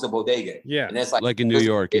convenience store's a bodega. Yeah. And it's like in New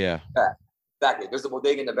York, yeah. Exactly. There's a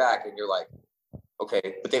bodega in the back, and you're like,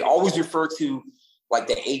 okay. But they always refer to like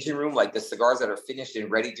the aging room, like the cigars that are finished and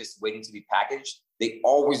ready, just waiting to be packaged. They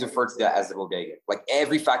always refer to that as the bodega. Like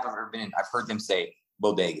every factory I've ever been in, I've heard them say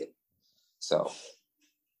bodega. So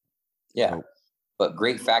yeah. But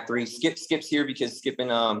great factory. Skip's here because Skip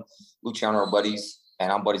and Luciano are buddies,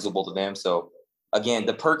 and I'm buddies with both of them. So again,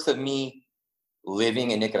 the perks of me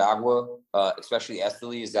living in Nicaragua, especially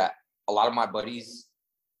Esteli, is that a lot of my buddies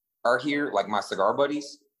are here, like my cigar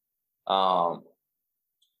buddies.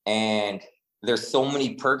 And there's so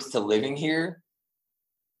many perks to living here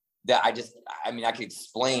that I could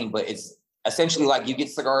explain, but it's essentially like you get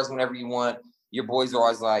cigars whenever you want. Your boys are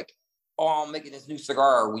always like, oh, I'm making this new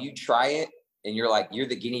cigar. Will you try it? And you're like, you're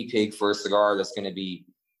the guinea pig for a cigar that's going to be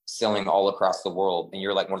selling all across the world. And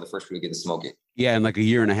you're like one of the first people to get to smoke it. Yeah. In like a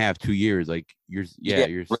year and a half, 2 years, like you're. Yeah.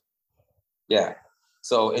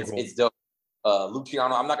 So it's dope.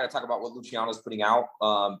 Luciano, I'm not going to talk about what Luciano's putting out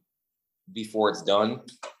before it's done.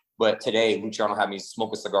 But today, Luciano had me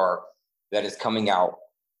smoke a cigar that is coming out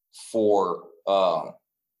for, I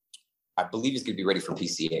believe it's going to be ready for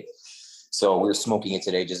PCA. So we're smoking it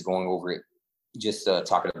today, just going over it, just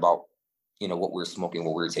talking about, what we're smoking,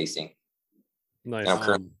 what we're tasting. Nice. And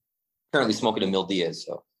I'm currently smoking a Mil Diaz.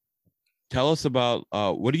 So tell us about,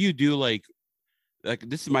 what do you do? Like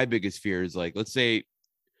this is my biggest fear is like, let's say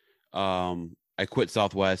I quit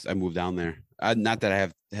Southwest, I moved down there. Not that I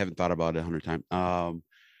haven't thought about it 100 times.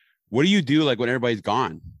 What do you do like when everybody's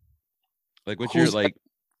gone? Like what's your like?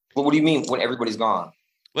 Well, what do you mean when everybody's gone?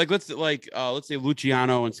 Like let's say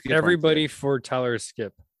Luciano and Skip. Everybody for Tyler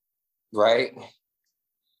Skip. Right.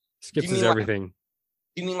 Skips is everything.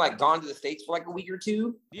 You mean like gone to the States for like a week or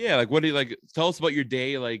two? Yeah. Like what do you like? Tell us about your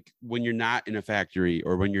day, like when you're not in a factory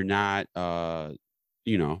or when you're not, So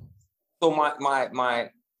my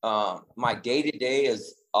day to day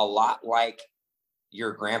is a lot like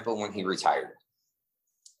your grandpa when he retired.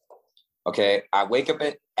 Okay, I wake up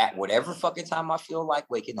at whatever fucking time I feel like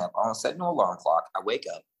waking up. I don't set no alarm clock. I wake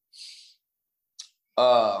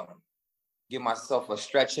up, give myself a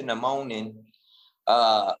stretch in the morning,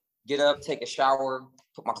 get up, take a shower,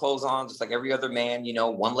 put my clothes on just like every other man,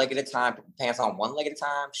 one leg at a time, put my pants on one leg at a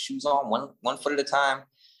time, shoes on one foot at a time,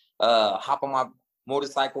 hop on my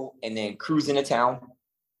motorcycle and then cruise into town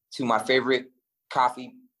to my favorite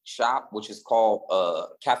coffee shop, which is called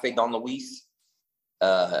Cafe Don Luis.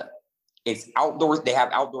 It's outdoors. They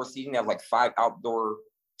have outdoor seating. They have like 5 outdoor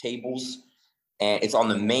tables, and it's on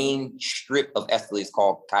the main strip of Esteli. It's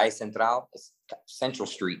called Calle Central. It's Central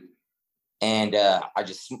Street. And I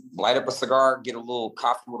just light up a cigar, get a little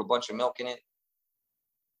coffee with a bunch of milk in it,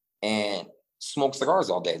 and smoke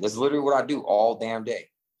cigars all day. That's literally what I do all damn day.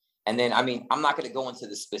 And then, I'm not going to go into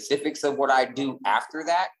the specifics of what I do after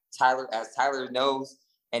that. Tyler knows,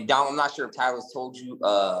 and Dom, I'm not sure if Tyler's told you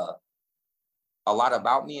a lot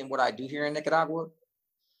about me and what I do here in Nicaragua,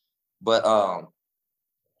 but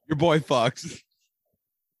your boy Fox,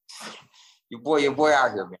 your boy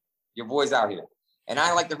out here, man. Your boy's out here, and I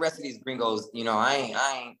ain't like the rest of these gringos. I ain't.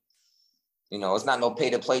 It's not no pay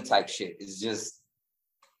to play type shit. It's just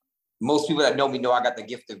most people that know me know I got the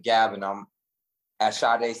gift of gab, and as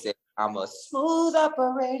Sade said, I'm a smooth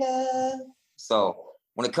operator. So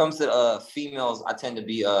when it comes to females, I tend to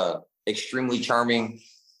be extremely charming.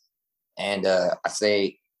 And I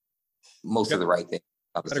say most of the right thing.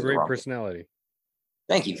 Got a great personality.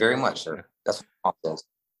 Thank you very much, sir. Yeah. That's what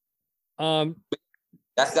I'm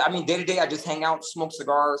saying. Day to day, I just hang out, smoke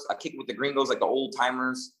cigars. I kick with the gringos, like the old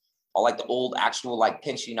timers, or like the old actual like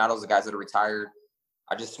pensionados, the guys that are retired.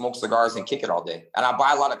 I just smoke cigars and kick it all day. And I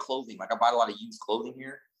buy a lot of clothing. Like I buy a lot of used clothing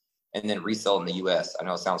here and then resell in the US. I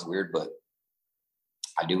know it sounds weird, but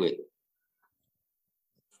I do it.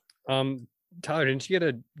 Tyler, didn't you get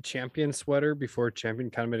a Champion sweater before Champion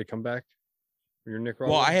kind of made a comeback? Your Nick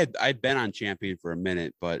Well, I'd been on Champion for a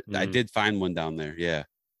minute, but I did find one down there. Yeah.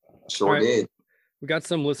 Sure did. We got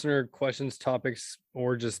some listener questions, topics,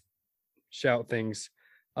 or just shout things.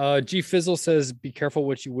 G Fizzle says, be careful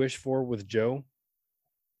what you wish for with Joe.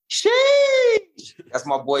 Sheesh! That's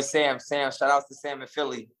my boy Sam. Shout out to Sam in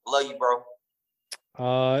Philly. Love you, bro.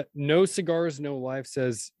 No Cigars, No Life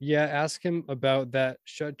says, yeah, ask him about that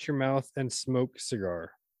shut your mouth and smoke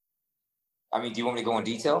cigar. I mean, do you want me to go in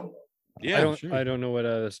detail? Yeah, I don't know what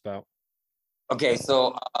that's about. Okay,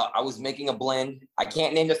 so I was making a blend. I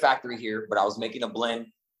can't name the factory here, but I was making a blend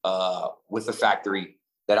with a factory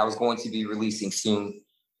that I was going to be releasing soon.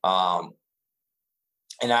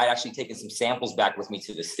 And I had actually taken some samples back with me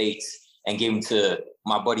to the States and gave them to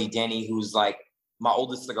my buddy Denny, who's like my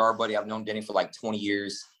oldest cigar buddy. I've known Denny for like 20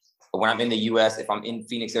 years. But when I'm in the US, if I'm in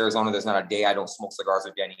Phoenix, Arizona, there's not a day I don't smoke cigars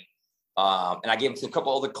with Denny. And I gave them to a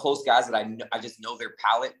couple other close guys that I just know their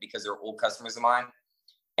palate because they're old customers of mine.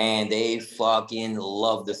 And they fucking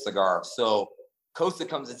love the cigar. So Costa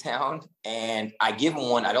comes to town and I give him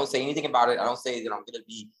one. I don't say anything about it. I don't say that I'm going to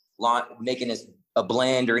be making this a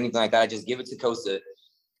blend or anything like that. I just give it to Costa.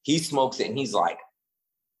 He smokes it and he's like,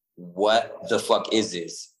 what the fuck is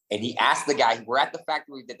this? And he asked the guy, we're at the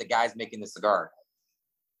factory that the guy's making the cigar.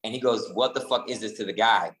 And he goes, what the fuck is this to the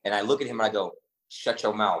guy? And I look at him and I go, shut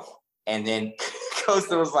your mouth. And then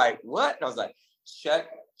Costa was like, what? And I was like, shut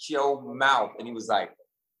your mouth. And he was like,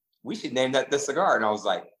 we should name that the cigar. And I was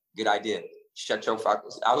like, good idea. Shut your fuck.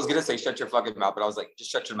 I was going to say shut your fucking mouth, but I was like,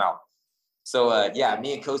 just shut your mouth. So yeah,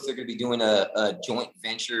 me and Costa are going to be doing a joint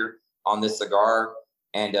venture on this cigar.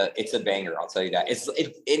 And it's a banger, I'll tell you that.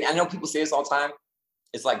 And I know people say this all the time.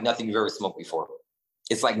 It's like nothing you've ever smoked before.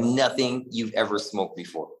 It's like nothing you've ever smoked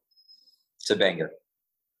before. It's a banger.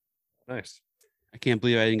 Nice. I can't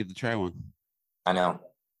believe I didn't get to try one. I know.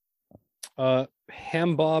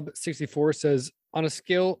 Hambob64 says, on a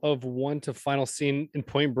scale of 1 to Final Scene in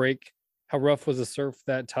Point Break, how rough was the surf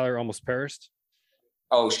that Tyler almost perished?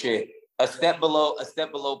 Oh shit. A step below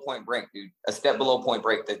Point Break, dude. A step below Point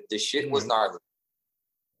Break. The shit was gnarly.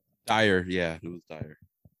 Dire, yeah, it was dire.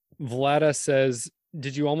 Vlada says,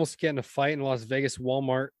 did you almost get in a fight in Las Vegas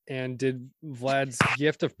Walmart? And did Vlad's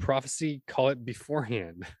gift of prophecy call it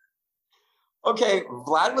beforehand? Okay,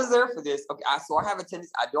 Vlad was there for this. Okay, so I have a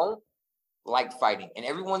tendency, I don't like fighting. And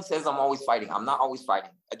everyone says I'm always fighting. I'm not always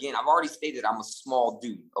fighting. Again, I've already stated I'm a small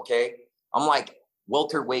dude, okay? I'm like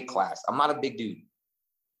welterweight class. I'm not a big dude.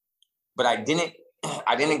 But I didn't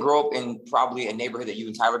grow up in probably a neighborhood that you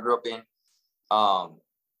and Tyler grew up in.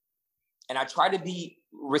 And I try to be,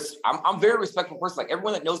 I'm a very respectful person. Like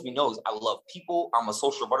everyone that knows me knows I love people. I'm a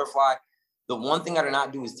social butterfly. The one thing I do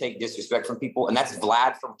not do is take disrespect from people. And that's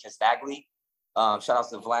Vlad from Castagli. Shout out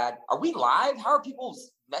to Vlad. Are we live? How are people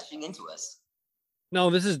meshing into us? No,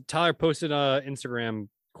 this is Tyler posted a Instagram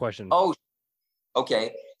question. Oh,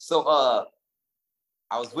 okay. So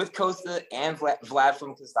I was with Costa and Vlad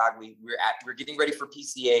from Castagli. We're getting ready for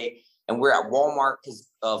PCA and we're at Walmart because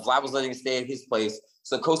Vlad was letting us stay at his place.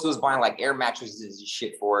 So Costa was buying like air mattresses and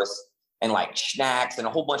shit for us and like snacks and a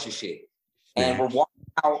whole bunch of shit. And we're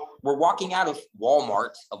walking out of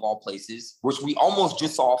Walmart of all places, which we almost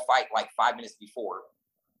just saw a fight like 5 minutes before.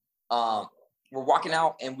 We're walking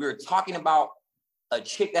out and we were talking about a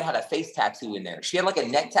chick that had a face tattoo in there. She had like a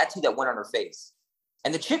neck tattoo that went on her face.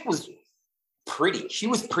 And the chick was pretty. She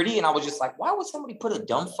was pretty. And I was just like, why would somebody put a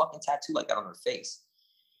dumb fucking tattoo like that on her face?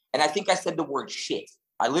 And I think I said the word shit.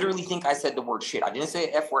 I literally think I said the word shit. I didn't say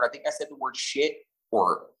an F word. I think I said the word shit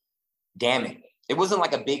or damn it. It wasn't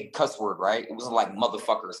like a big cuss word, right? It wasn't like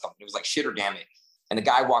motherfucker or something. It was like shit or damn it. And the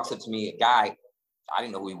guy walks up to me, I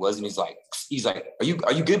didn't know who he was. And he's like, are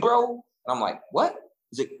you good, bro? And I'm like, what?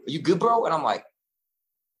 He's like, are you good, bro? And I'm like,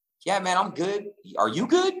 yeah, man, I'm good. Are you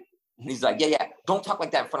good? And he's like, yeah. Don't talk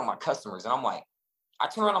like that in front of my customers. And I'm like, I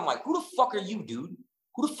turn around, I'm like, who the fuck are you, dude?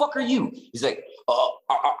 Who the fuck are you? He's like,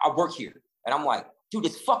 I work here. And I'm like, dude,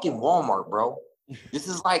 it's fucking Walmart, bro. This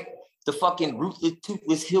is like the fucking ruthless,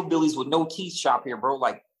 toothless hillbillies with no teeth shop here, bro.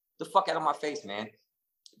 Like, the fuck out of my face, man.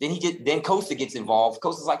 Then Costa gets involved.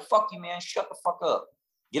 Costa's like, fuck you, man. Shut the fuck up.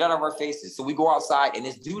 Get out of our faces. So we go outside, and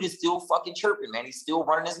this dude is still fucking chirping, man. He's still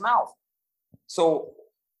running his mouth. So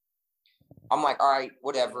I'm like, all right,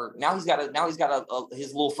 whatever. Now he's got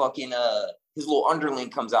his little fucking his little underling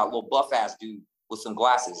comes out, little buff ass dude with some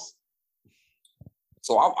glasses.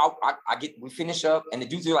 So we finish up, and the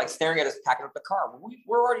dudes are like staring at us, packing up the car.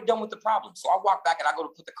 We're already done with the problem. So I walk back and I go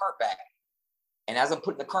to put the cart back. And as I'm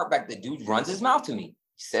putting the cart back, the dude runs his mouth to me.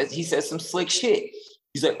 He says some slick shit.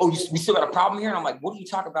 He's like, "Oh, we still got a problem here?" And I'm like, "What are you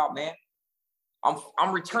talking about, man?"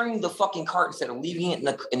 I'm returning the fucking cart instead of leaving it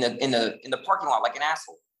in the parking lot like an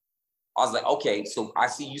asshole. I was like, "Okay, so I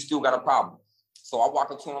see you still got a problem." So I walk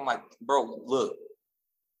up to him. I'm like, "Bro, look,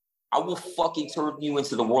 I will fucking turn you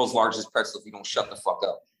into the world's largest pretzel if you don't shut the fuck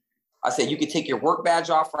up." I said, "You can take your work badge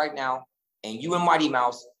off right now, and you and Mighty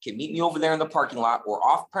Mouse can meet me over there in the parking lot or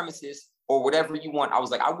off premises or whatever you want." I was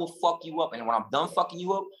like, "I will fuck you up, and when I'm done fucking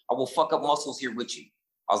you up, I will fuck up Muscles here with you."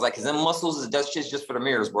 I was like, "Cause them muscles that shit's just for the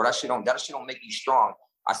mirrors, bro. That shit don't make you strong.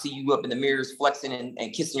 I see you up in the mirrors flexing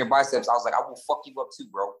and kissing your biceps." I was like, "I will fuck you up too,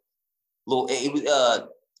 bro."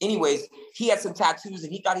 Anyways, he had some tattoos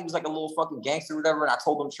and he thought he was like a little fucking gangster or whatever. And I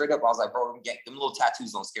told him straight up, I was like, "Bro, them little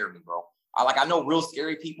tattoos don't scare me, bro. I know real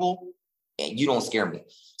scary people and you don't scare me."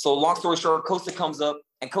 So long story short, Costa comes up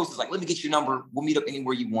and Costa's like, "Let me get your number. We'll meet up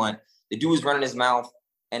anywhere you want." The dude was running his mouth.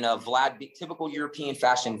 And Vlad, typical European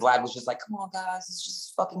fashion, Vlad was just like, "Come on, guys, it's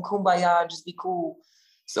just fucking kumbaya, just be cool."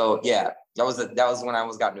 So yeah, that was when I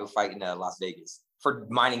almost got into a fight in Las Vegas for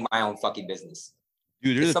minding my own fucking business.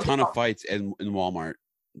 Dude, there's a ton of fights in Walmart.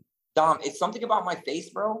 Dom, it's something about my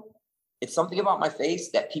face, bro. It's something about my face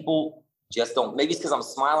that people just don't. Maybe it's because I'm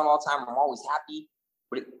smiling all the time. I'm always happy.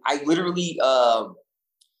 But I literally,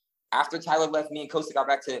 after Tyler left, me and Costa got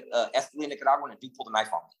back to Esteli, Nicaragua, and a dude pulled a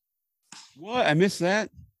knife on me. What? I missed that.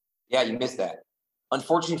 Yeah, you missed that.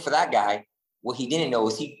 Unfortunately for that guy, what he didn't know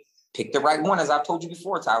is he picked the right one. As I've told you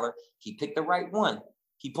before, Tyler, he picked the right one.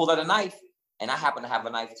 He pulled out a knife, and I happen to have a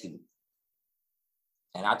knife too.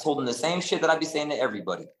 And I told him the same shit that I be saying to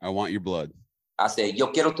everybody. I want your blood. I said, "Yo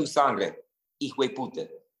quiero tu sangre, hijo de puta."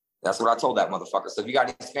 That's what I told that motherfucker. So if you got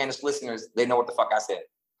any Spanish listeners, they know what the fuck I said.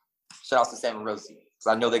 Shout out to Sam and Rosie, because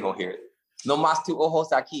I know they're going to hear it. No más tu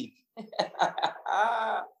ojos aquí.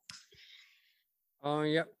 Oh,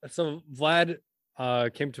 yeah. So Vlad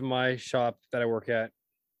came to my shop that I work at.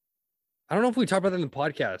 I don't know if we talked about that in the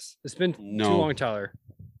podcast. It's been too long, Tyler.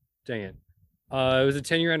 Dang it. It was a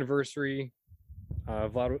 10-year anniversary.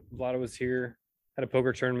 Vlad was here, had a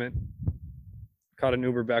poker tournament, caught an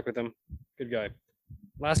Uber back with him. Good guy.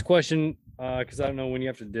 Last question, because I don't know when you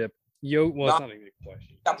have to dip. It's not a good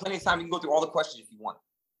question. Got plenty of time. You can go through all the questions if you want.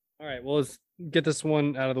 All right, well, let's get this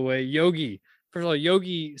one out of the way. Yogi. First of all,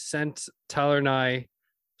 Yogi sent Tyler and I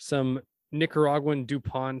some Nicaraguan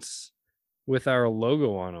DuPonts with our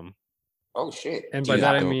logo on them. Oh, shit. And by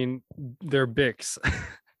that, I mean they're Bics.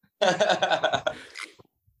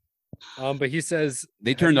 But he says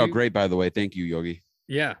they turned out great, by the way. Thank you, Yogi.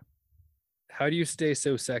 Yeah. How do you stay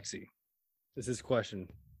so sexy? This is his question.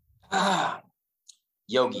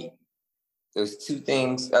 Yogi, there's two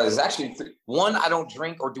things. There's actually three. One, I don't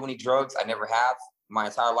drink or do any drugs. I never have. My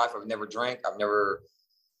entire life, I've never drank. I've never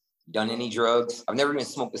done any drugs. I've never even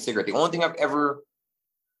smoked a cigarette. The only thing I've ever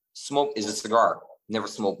smoked is a cigar. Never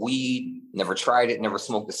smoked weed. Never tried it. Never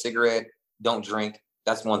smoked a cigarette. Don't drink.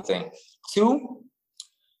 That's one thing. Two,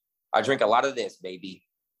 I drink a lot of this, baby.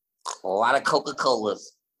 A lot of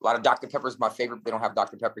Coca-Colas. A lot of Dr. Pepper is my favorite. They don't have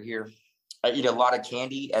Dr. Pepper here. I eat a lot of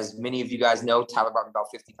candy. As many of you guys know, Tyler brought me about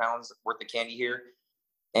 50 pounds worth of candy here.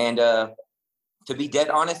 And to be dead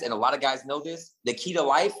honest, and a lot of guys know this, the key to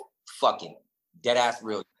life, fucking dead ass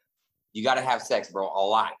real. You got to have sex, bro, a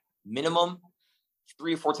lot. Minimum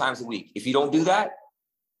 3 or 4 times a week. If you don't do that,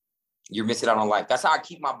 you're missing out on life. That's how I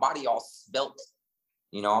keep my body all svelte.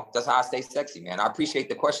 You know, that's how I stay sexy, man. I appreciate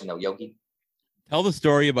the question, though, Yogi. Tell the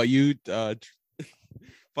story about you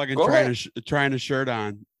fucking trying a shirt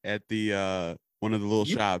on at the one of the little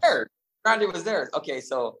shops. Randy was there. Okay,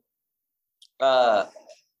 so I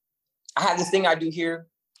have this thing I do here,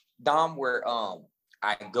 Dom, where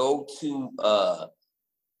I go to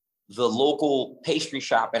the local pastry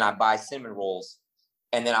shop and I buy cinnamon rolls.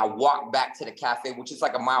 And then I walk back to the cafe, which is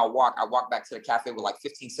like a mile walk. I walk back to the cafe with like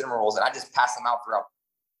 15 cinnamon rolls and I just pass them out throughout.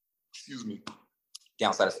 Excuse me.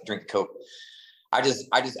 Downside is to drink the Coke. I just,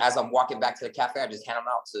 as I'm walking back to the cafe, I just hand them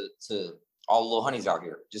out to all the little honeys out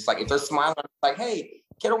here. Just like, if they're smiling, I'm like, "Hey,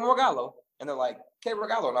 quiero un regalo." And they're like, "Que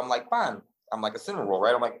regalo?" And I'm like, "Fine." I'm like, a cinnamon roll,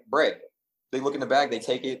 right? I'm like, "Bread." They look in the bag, they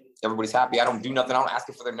take it. Everybody's happy. I don't do nothing. I don't ask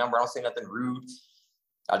it for their number. I don't say nothing rude.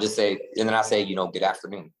 I just say, and then I say, "Good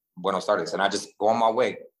afternoon. Buenos tardes." And I just go on my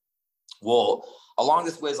way. Well, along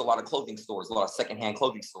this way is a lot of clothing stores, a lot of secondhand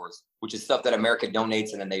clothing stores, which is stuff that America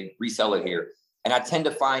donates and then they resell it here. And I tend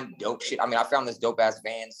to find dope shit. I mean, I found this dope ass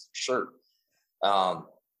Vans shirt.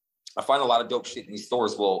 I find a lot of dope shit in these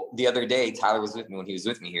stores. Well, the other day, Tyler was with me when he was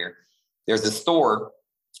with me here. There's a store,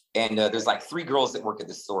 and there's like 3 girls that work at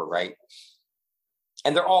this store, right?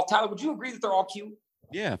 And they're all, Tyler, would you agree that they're all cute?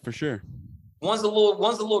 Yeah, for sure. One's a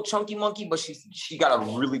little chunky monkey, but she got a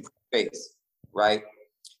really pretty face, right?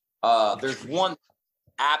 There's one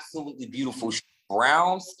absolutely beautiful,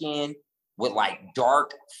 brown skin with like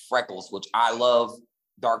dark freckles, which I love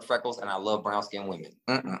dark freckles, and I love brown skin women.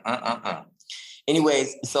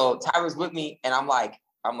 Anyways, so Tyler's with me, and I'm like,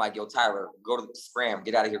 yo, Tyler, go to the Scram,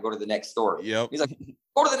 get out of here, go to the next store. Yep. He's like,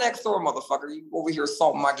 go to the next store, motherfucker. You over here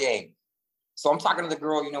assaulting my game. So I'm talking to the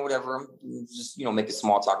girl, whatever. I'm just, making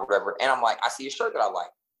small talk or whatever. And I'm like, I see a shirt that I like.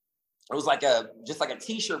 It was like just like a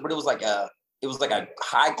t-shirt, but it was like a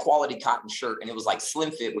high quality cotton shirt, and it was like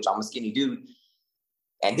slim fit, which I'm a skinny dude.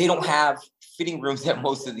 And they don't have fitting rooms at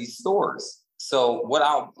most of these stores. So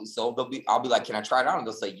I'll be like, can I try it on? And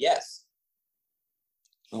they'll say yes.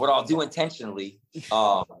 What I'll do intentionally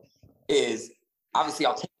is obviously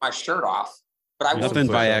I'll take my shirt off, but I nothing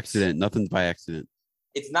by accident. Nothing by accident.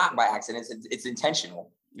 It's not by accident. It's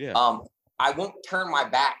intentional. Yeah. I won't turn my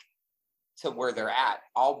back to where they're at.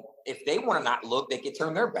 If they want to not look, they can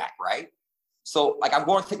turn their back, right? So like I'm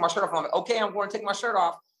going to take my shirt off. And I'm like, okay, I'm going to take my shirt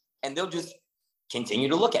off, and they'll just continue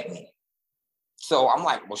to look at me. So I'm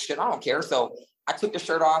like, well, shit, I don't care. So I took the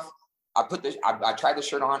shirt off. I tried the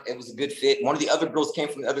shirt on. It was a good fit. One of the other girls came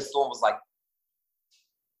from the other store and was like,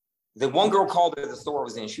 the one girl called her the store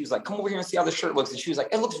was in. She was like, come over here and see how the shirt looks. And she was like,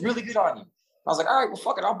 it looks really good on you. I was like, all right, well,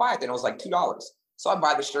 fuck it. I'll buy it then. It was like $2. So I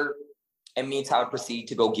buy the shirt, and me and Tyler proceed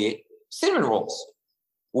to go get cinnamon rolls.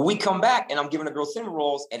 Well, we come back, and I'm giving the girl cinnamon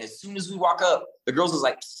rolls. And as soon as we walk up, the girls was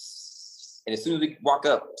like, psst. And as soon as we walk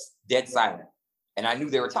up, dead silent. And I knew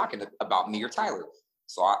they were talking about me or Tyler.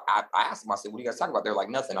 So I asked them, I said, what are you guys talking about? They're like,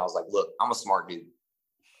 nothing. I was like, look, I'm a smart dude.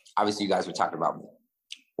 Obviously, you guys were talking about me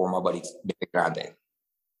or my buddy Grande.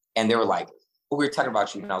 And they were like, well, we were talking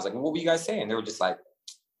about you. And I was like, well, what were you guys saying? They were just like,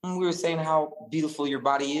 we were saying how beautiful your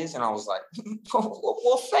body is. And I was like,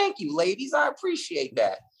 well, thank you, ladies. I appreciate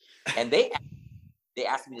that. And they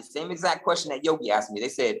asked me the same exact question that Yogi asked me. They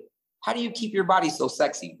said, how do you keep your body so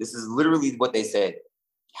sexy? This is literally what they said.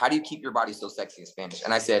 How do you keep your body so sexy in Spanish?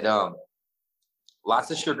 And I said,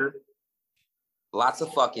 lots of sugar, lots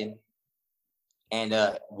of fucking,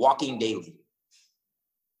 and walking daily.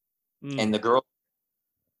 And the girl,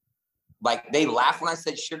 like, they laughed when I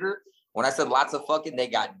said sugar. When I said lots of fucking, they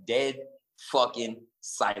got dead fucking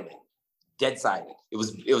silent. Dead silent. It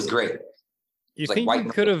was great. You think like you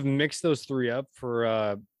could have mixed those 3 up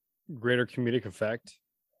for greater comedic effect?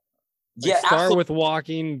 Like yeah, start absolutely. With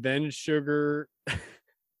walking, then sugar.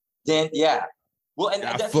 Then yeah. Well, and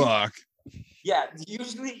that's fuck. Yeah,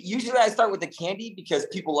 usually I start with the candy because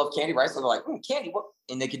people love candy, right? So they're like, candy, what?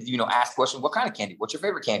 And they could, ask questions, what kind of candy? What's your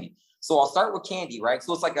favorite candy? So I'll start with candy, right?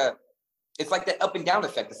 So it's like that up and down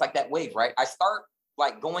effect. It's like that wave, right? I start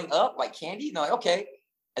like going up like candy, and they're like, okay.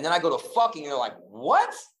 And then I go to fucking, and they're like,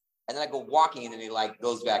 what? And then I go walking, and then it like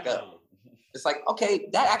goes back up. It's like, okay,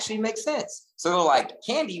 that actually makes sense. So they're like,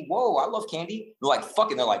 candy, whoa, I love candy. They're like,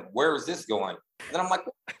 fucking, they're like, where is this going? And then I'm like,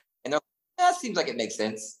 and they're like, that seems like it makes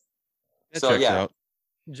sense. So yeah, out.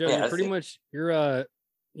 Joe, yeah, you're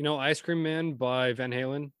Ice Cream Man by Van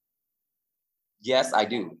Halen. Yes, I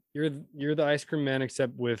do. You're the Ice Cream Man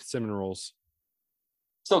except with cinnamon rolls.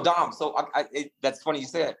 So Dom, that's funny you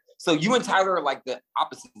said. So you and Tyler are like the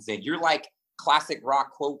opposites. You're like classic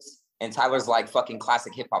rock quotes, and Tyler's like fucking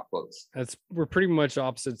classic hip hop quotes. We're pretty much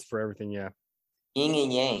opposites for everything. Yeah. Yin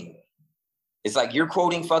and yang. It's like you're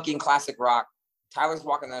quoting fucking classic rock. Tyler's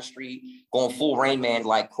walking down the street going full Rain Man,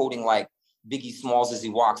 like quoting like Biggie Smalls as he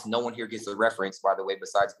walks. No one here gets the reference, by the way,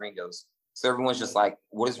 besides Gringos. So everyone's just like,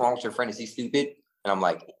 what is wrong with your friend? Is he stupid? And I'm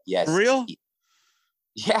like, yes. For real?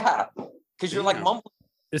 Yeah. Because you're like mumbling.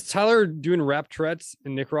 Is Tyler doing rap Tourette's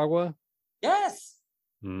in Nicaragua? Yes.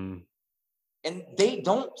 And they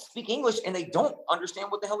don't speak English, and they don't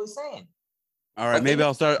understand what the hell he's saying. All right, like maybe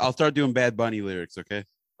I'll start doing Bad Bunny lyrics, okay?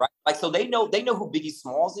 Right. Like, so they know who Biggie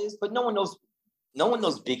Smalls is, but no one knows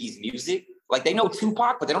Biggie's music. Like, they know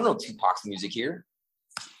Tupac, but they don't know Tupac's music here.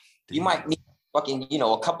 Damn. You might meet fucking,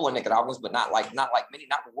 a couple of Nicaraguans, but not like many,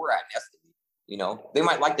 not where we're at in Escalade. They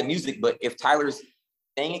might like the music, but if Tyler's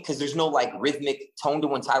saying it, because there's no like rhythmic tone to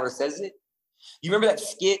when Tyler says it. You remember that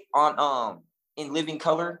skit on In Living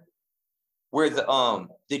Color where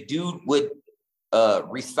the dude would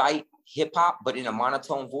recite hip hop, but in a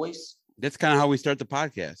monotone voice? That's kind of how we start the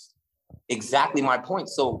podcast. Exactly my point.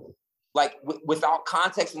 So, like, without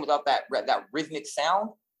context and without that rhythmic sound,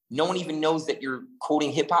 no one even knows that you're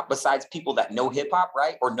quoting hip hop besides people that know hip hop,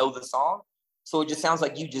 right? Or know the song. So it just sounds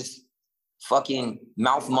like you just fucking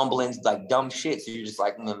mouth mumbling like dumb shit. So you're just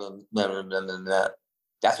like, nah, nah, nah, nah, nah, nah.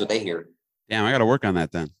 That's what they hear. Damn, I got to work on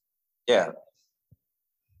that then. Yeah.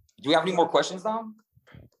 Do we have any more questions, Dom?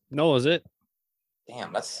 No, is it?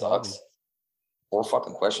 Damn, that sucks. 4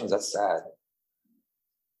 fucking questions. That's sad.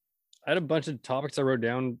 I had a bunch of topics I wrote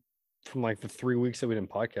down from like the 3 weeks that we didn't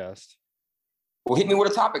podcast. Well, hit me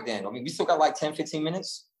with a topic then. I mean, we still got like 10, 15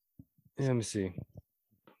 minutes. Yeah, let me see.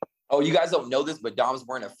 Oh, you guys don't know this, but Dom's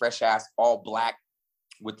wearing a fresh ass all black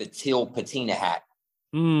with the teal patina hat.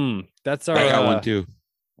 That's our. I got one too.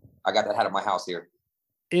 I got that hat at my house here.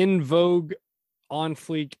 In vogue, on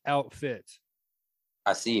fleek outfit.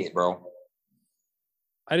 I see it, bro.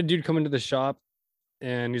 I had a dude come into the shop,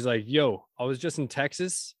 and he's like, "Yo, I was just in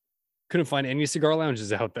Texas, couldn't find any cigar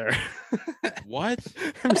lounges out there." What?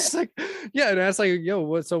 I'm just like, yeah, and I was like, "Yo,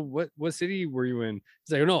 what city were you in?"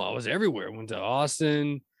 He's like, "No, I was everywhere. I went to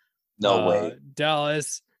Austin, No way,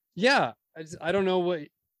 Dallas." Yeah, I don't know what.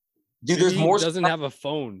 Dude, there's more. Doesn't have a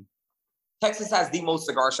phone. Texas has the most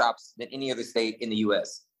cigar shops than any other state in the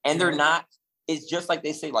U.S. And they're not. It's just like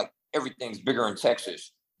they say, like everything's bigger in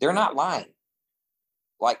Texas. They're not lying.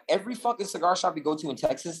 Like every fucking cigar shop you go to in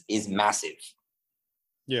Texas is massive.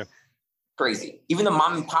 Yeah, crazy. Even the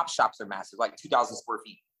mom and pop shops are massive, like 2,000 square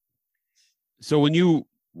feet. So when you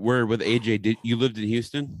were with AJ, did you lived in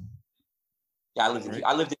Houston? Yeah, I lived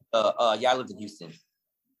in Houston.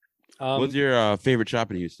 What's your favorite shop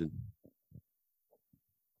in Houston?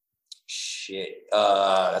 Shit,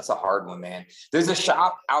 that's a hard one, man. There's a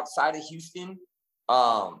shop outside of Houston.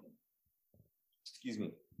 Excuse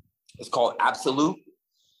me. It's called Absolute.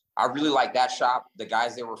 I really like that shop. The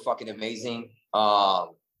guys there were fucking amazing.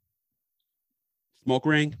 Smoke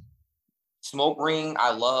Ring. Smoke Ring.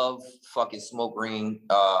 I love fucking Smoke Ring.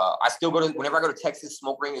 I still go to, whenever I go to Texas,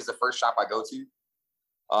 Smoke Ring is the first shop I go to.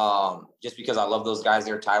 Just because I love those guys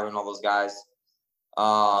there, Tyler and all those guys.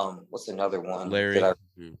 What's another one? Larry.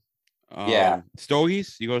 Yeah.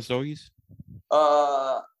 Stogies. You go to Stogies?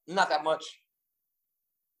 Not that much.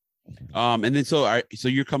 And then so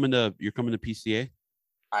you're coming to PCA?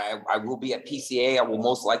 I will be at PCA. I will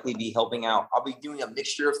most likely be helping out. I'll be doing a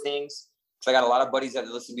mixture of things because I got a lot of buddies that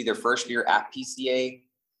this will be their first year at PCA.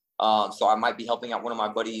 So I might be helping out one of my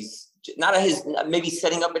buddies, not at his, maybe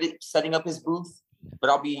setting up his booth, but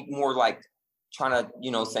I'll be more like trying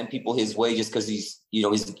to, send people his way just because he's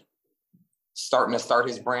starting to start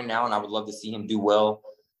his brand now, and I would love to see him do well.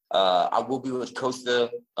 I will be with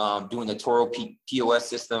Costa doing the Toro POS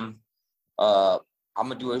system. I'm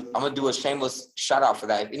gonna do a shameless shout out for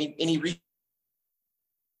that. If any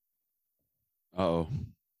Uh-oh.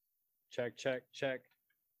 Check.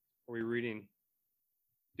 Are we reading?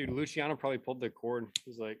 Dude, Luciano probably pulled the cord.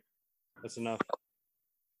 He's like, that's enough.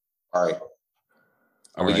 All right.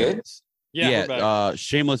 Are we good? Yeah.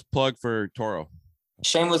 Shameless plug for Toro.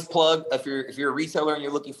 Shameless plug. If you're a retailer and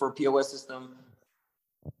you're looking for a POS system,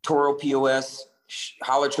 Toro POS,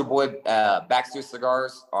 holler at your boy Baxter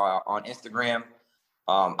Cigars on Instagram.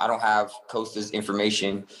 I don't have Costa's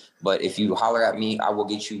information, but if you holler at me, I will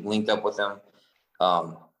get you linked up with him.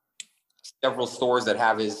 Several stores that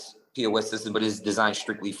have his POS system, but it's designed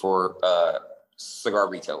strictly for cigar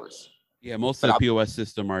retailers. Yeah, most of the POS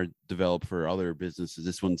system are developed for other businesses.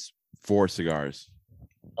 This one's for cigars.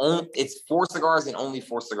 It's for cigars and only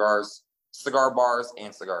for cigars, cigar bars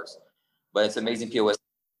and cigars. But it's amazing POS.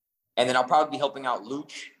 And then I'll probably be helping out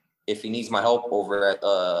Luch if he needs my help over at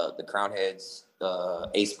the Crown Heads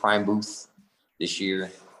Ace Prime booth this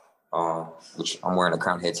year, which I'm wearing a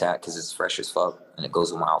Crown Heads hat because it's fresh as fuck and it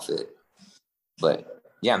goes with my outfit. But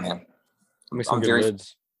yeah, man, I'm very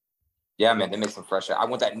lids. Yeah, man, they make some fresh. I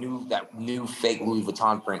want that new fake Louis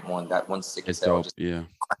Vuitton print one. That one's sick as hell. Just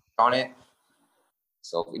on it.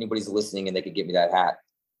 So if anybody's listening and they could give me that hat,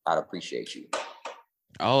 I'd appreciate you.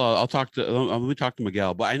 I'll talk to let me talk to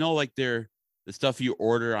Miguel, but I know like the stuff you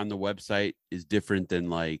order on the website is different than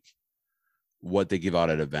like what they give out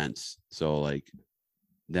at events. So like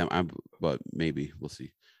but maybe we'll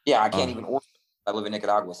see. Yeah, I can't even order. I live in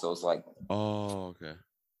Nicaragua, so it's like okay.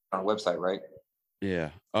 On a website, right? Yeah.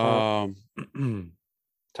 Tyler,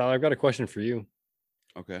 I've got a question for you.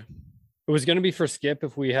 Okay. It was going to be for Skip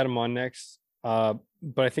if we had him on next, but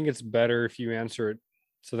I think it's better if you answer it,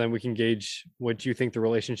 so then we can gauge what you think the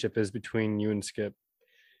relationship is between you and Skip.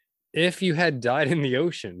 If you had died in the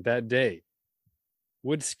ocean that day,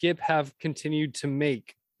 would Skip have continued to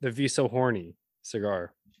make the Viso Horny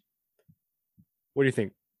cigar? What do you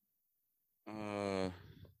think?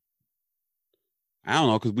 I don't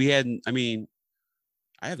know, because we hadn't. I mean,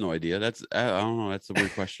 I have no idea. I don't know. That's a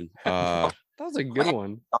weird question. That was a good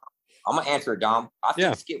one. I'm gonna answer it, Dom. I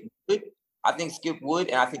think Skip would. I think Skip would,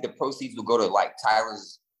 and I think the proceeds will go to like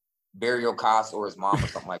Tyler's burial costs or his mom or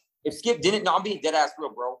something like that. If Skip didn't, no, I'm being dead ass real,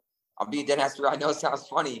 bro. I'm being dead ass real. I know it sounds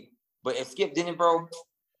funny, but if Skip didn't, bro,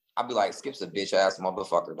 I'd be like, Skip's a bitch ass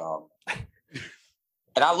motherfucker, dog.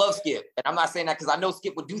 And I love Skip. And I'm not saying that because I know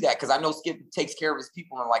Skip would do that, because I know Skip takes care of his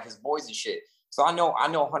people and like his boys and shit. So I know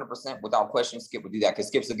 100% without question Skip would do that, because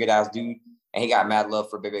Skip's a good ass dude and he got mad love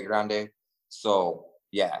for Bebe Grande. So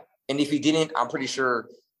yeah. And if he didn't, I'm pretty sure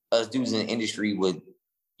us dudes in the industry would,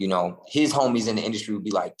 you know, his homies in the industry would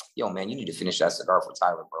be like, yo, man, you need to finish that cigar for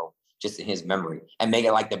Tyler, bro, just in his memory, and make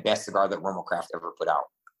it like the best cigar that Romo Craft ever put out.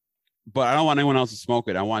 But I don't want anyone else to smoke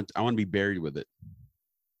it. I want to be buried with it.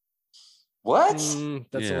 What? That's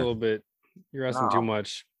a little bit. You're asking too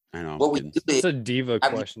much. I know. What we do it's a diva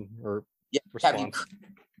question or response.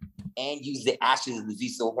 And use the ashes of the V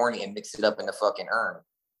So Horny and mix it up in the fucking urn.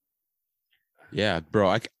 Yeah,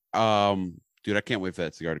 bro. Dude, I can't wait for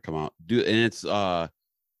that cigar to come out. Dude, and it's I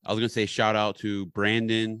was gonna say shout out to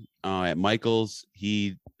Brandon at Michael's.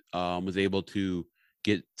 He was able to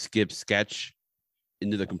get Skip's sketch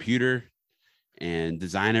into the computer and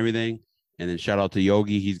design everything. And then shout out to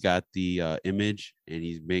Yogi. He's got the image, and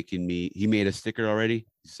he made a sticker already.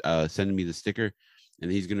 He's sending me the sticker,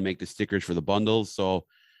 and he's gonna make the stickers for the bundles. So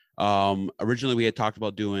originally we had talked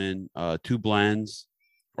about doing two blends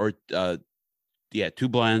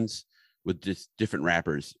with just different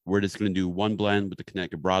wrappers. We're just gonna do one blend with the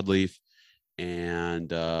Connecticut broadleaf and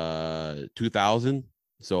 2000.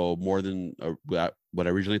 So more than what I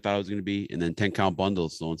originally thought it was gonna be, and then 10 count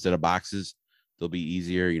bundles. So instead of boxes, they'll be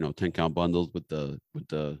easier, 10 count bundles with the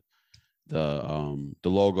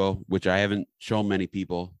logo, which I haven't shown many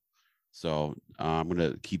people. So I'm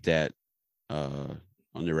gonna keep that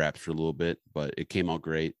under wraps for a little bit, but it came out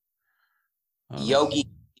great. Yogi, if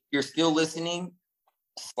you're still listening,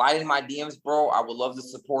 slide in my DMs, bro. I would love the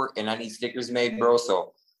support, and I need stickers made, bro.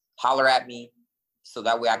 So holler at me so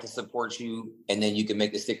that way I can support you, and then you can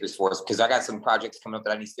make the stickers for us, because I got some projects coming up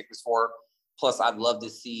that I need stickers for. Plus, I'd love to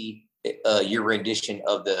see your rendition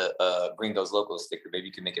of the Gringos Locos sticker. Maybe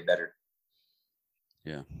you can make it better.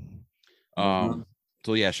 Yeah.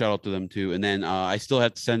 So yeah, shout out to them too. And then I still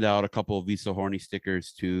have to send out a couple of Visa Horny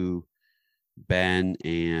stickers to Ben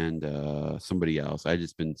and somebody else. I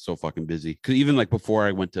just been so fucking busy, because even like before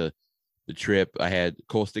I went to the trip, I had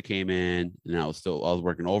Costa came in, and I was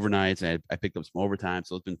working overnights, and I picked up some overtime,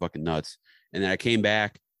 so it's been fucking nuts. And then I came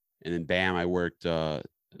back, and then bam, I worked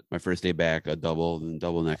my first day back, a double, and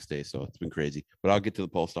double next day. So it's been crazy. But I'll get to the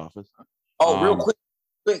post office. Oh, real quick,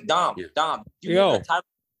 Dom. Yeah. Dom, you know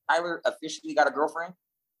Tyler officially got a girlfriend?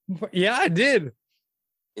 Yeah, I did.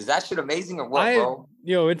 Is that shit amazing or what, bro?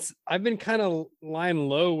 I've been kind of lying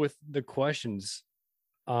low with the questions.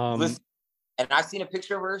 Listen, and I've seen a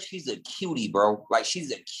picture of her. She's a cutie, bro. Like,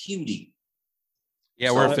 she's a cutie. Yeah,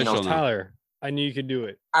 so, we're official now. Tyler, I knew you could do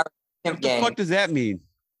it. What the fuck does that mean?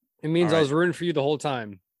 It means I was rooting for you the whole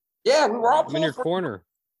time. Yeah, we were all in your corner.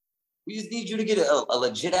 We just need you to get a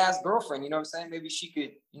legit ass girlfriend. You know what I'm saying? Maybe she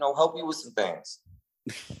could, help you with some things.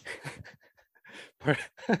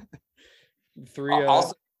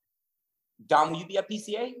 Also, Dom, will you be at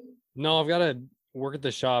PCA? No, I've got to work at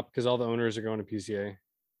the shop because all the owners are going to PCA.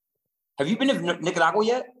 Have you been to Nicaragua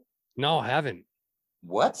yet? No, I haven't.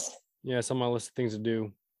 What? Yeah, it's on my list of things to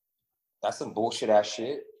do. That's some bullshit ass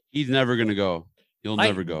shit. He's never gonna go. You'll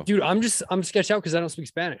never go. Dude, I'm sketched out because I don't speak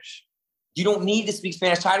Spanish. You don't need to speak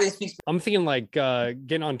Spanish. How do they speak Spanish? I'm thinking like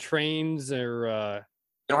getting on trains or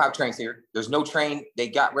They don't have trains here. There's no train. They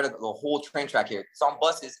got rid of the whole train track here. It's on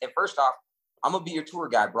buses. And first off, I'm gonna be your tour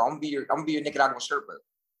guide, bro. I'm gonna be your Nicaraguan Sherpa.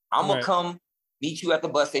 I'm gonna come meet you at the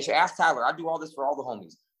bus station. Ask Tyler. I do all this for all the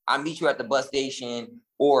homies. I meet you at the bus station,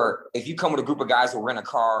 or if you come with a group of guys who'll rent a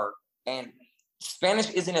car. And Spanish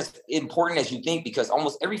isn't as important as you think, because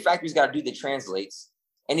almost every factory's got a dude that translates.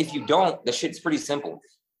 And if you don't, the shit's pretty simple.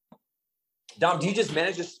 Dom, do you just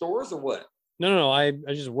manage the stores or what? No. I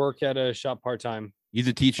just work at a shop part-time. He's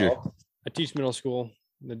a teacher. Oh. I teach middle school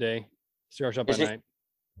in the day, cigar shop at night.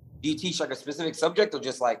 Do you teach like a specific subject or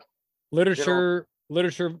just like literature,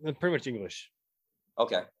 and pretty much English?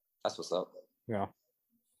 Okay, that's what's up. Yeah.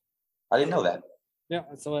 I didn't know that. Yeah,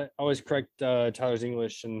 so I always correct Tyler's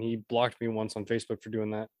English, and he blocked me once on Facebook for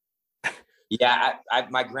doing that. Yeah,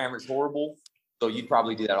 my grammar's horrible, so you'd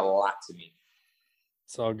probably do that a lot to me.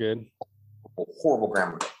 It's all good. Horrible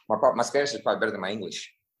grammar. My Spanish is probably better than my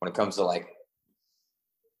English when it comes to like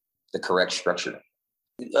the correct structure.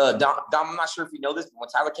 Dom, I'm not sure if you know this, but when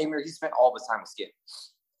Tyler came here, he spent all of his time with Skip.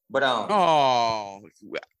 But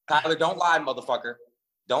Tyler, don't lie, motherfucker.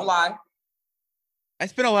 Don't lie. I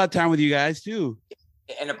spent a lot of time with you guys too.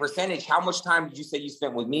 And a percentage, how much time did you say you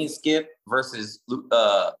spent with me and Skip versus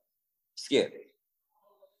Skip?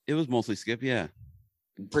 It was mostly Skip, yeah.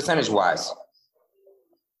 Percentage wise.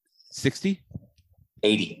 60?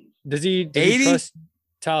 80. Does he trust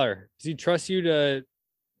Tyler? Does he trust you to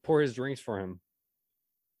pour his drinks for him?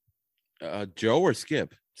 Joe or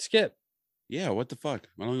Skip? Skip. Yeah, what the fuck?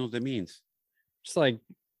 I don't know what that means. Just like,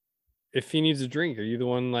 if he needs a drink, are you the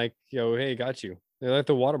one like, yo, hey, got you? They're like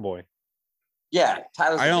the water boy. Yeah,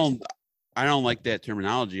 Tyler. I don't like that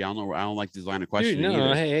terminology. I don't like this line of questioning. Dude,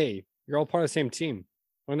 no, hey, you're all part of the same team.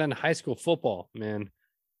 We're in high school football, man.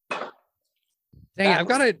 Dang, I've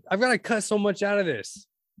got to cut so much out of this.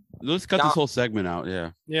 Let's cut this whole segment out.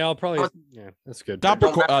 Yeah. Yeah, I'll probably. Yeah, that's good. Stop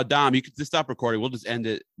Dom, you can just stop recording. We'll just end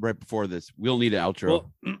it right before this. We'll need an outro.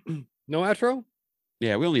 Well, no outro?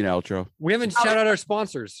 Yeah, we'll need an outro. We haven't shouted out our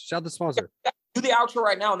sponsors. Shout the sponsor. Do the outro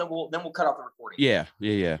right now, and then we'll cut off the recording. Yeah.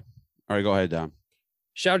 All right, go ahead, Dom.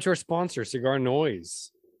 Shout out to our sponsor, Cigar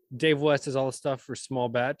Noise. Dave West does all the stuff for small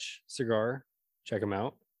batch cigar. Check him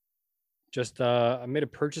out. Just I made a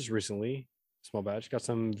purchase recently. Small batch. Got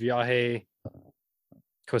some Viaje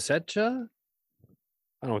Cosecha.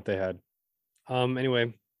 I don't know what they had.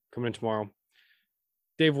 Anyway, coming in tomorrow.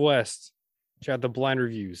 Dave West. Check out the blind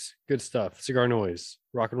reviews. Good stuff. Cigar Noise.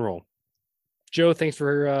 Rock and roll. Joe, thanks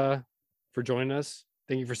for joining us.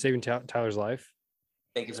 Thank you for saving Tyler's life.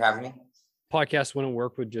 Thank you for having me. Podcast wouldn't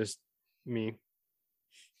work with just me.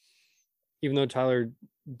 Even though Tyler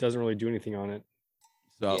doesn't really do anything on it.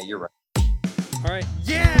 So yeah, you're right. All right.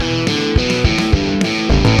 Yeah.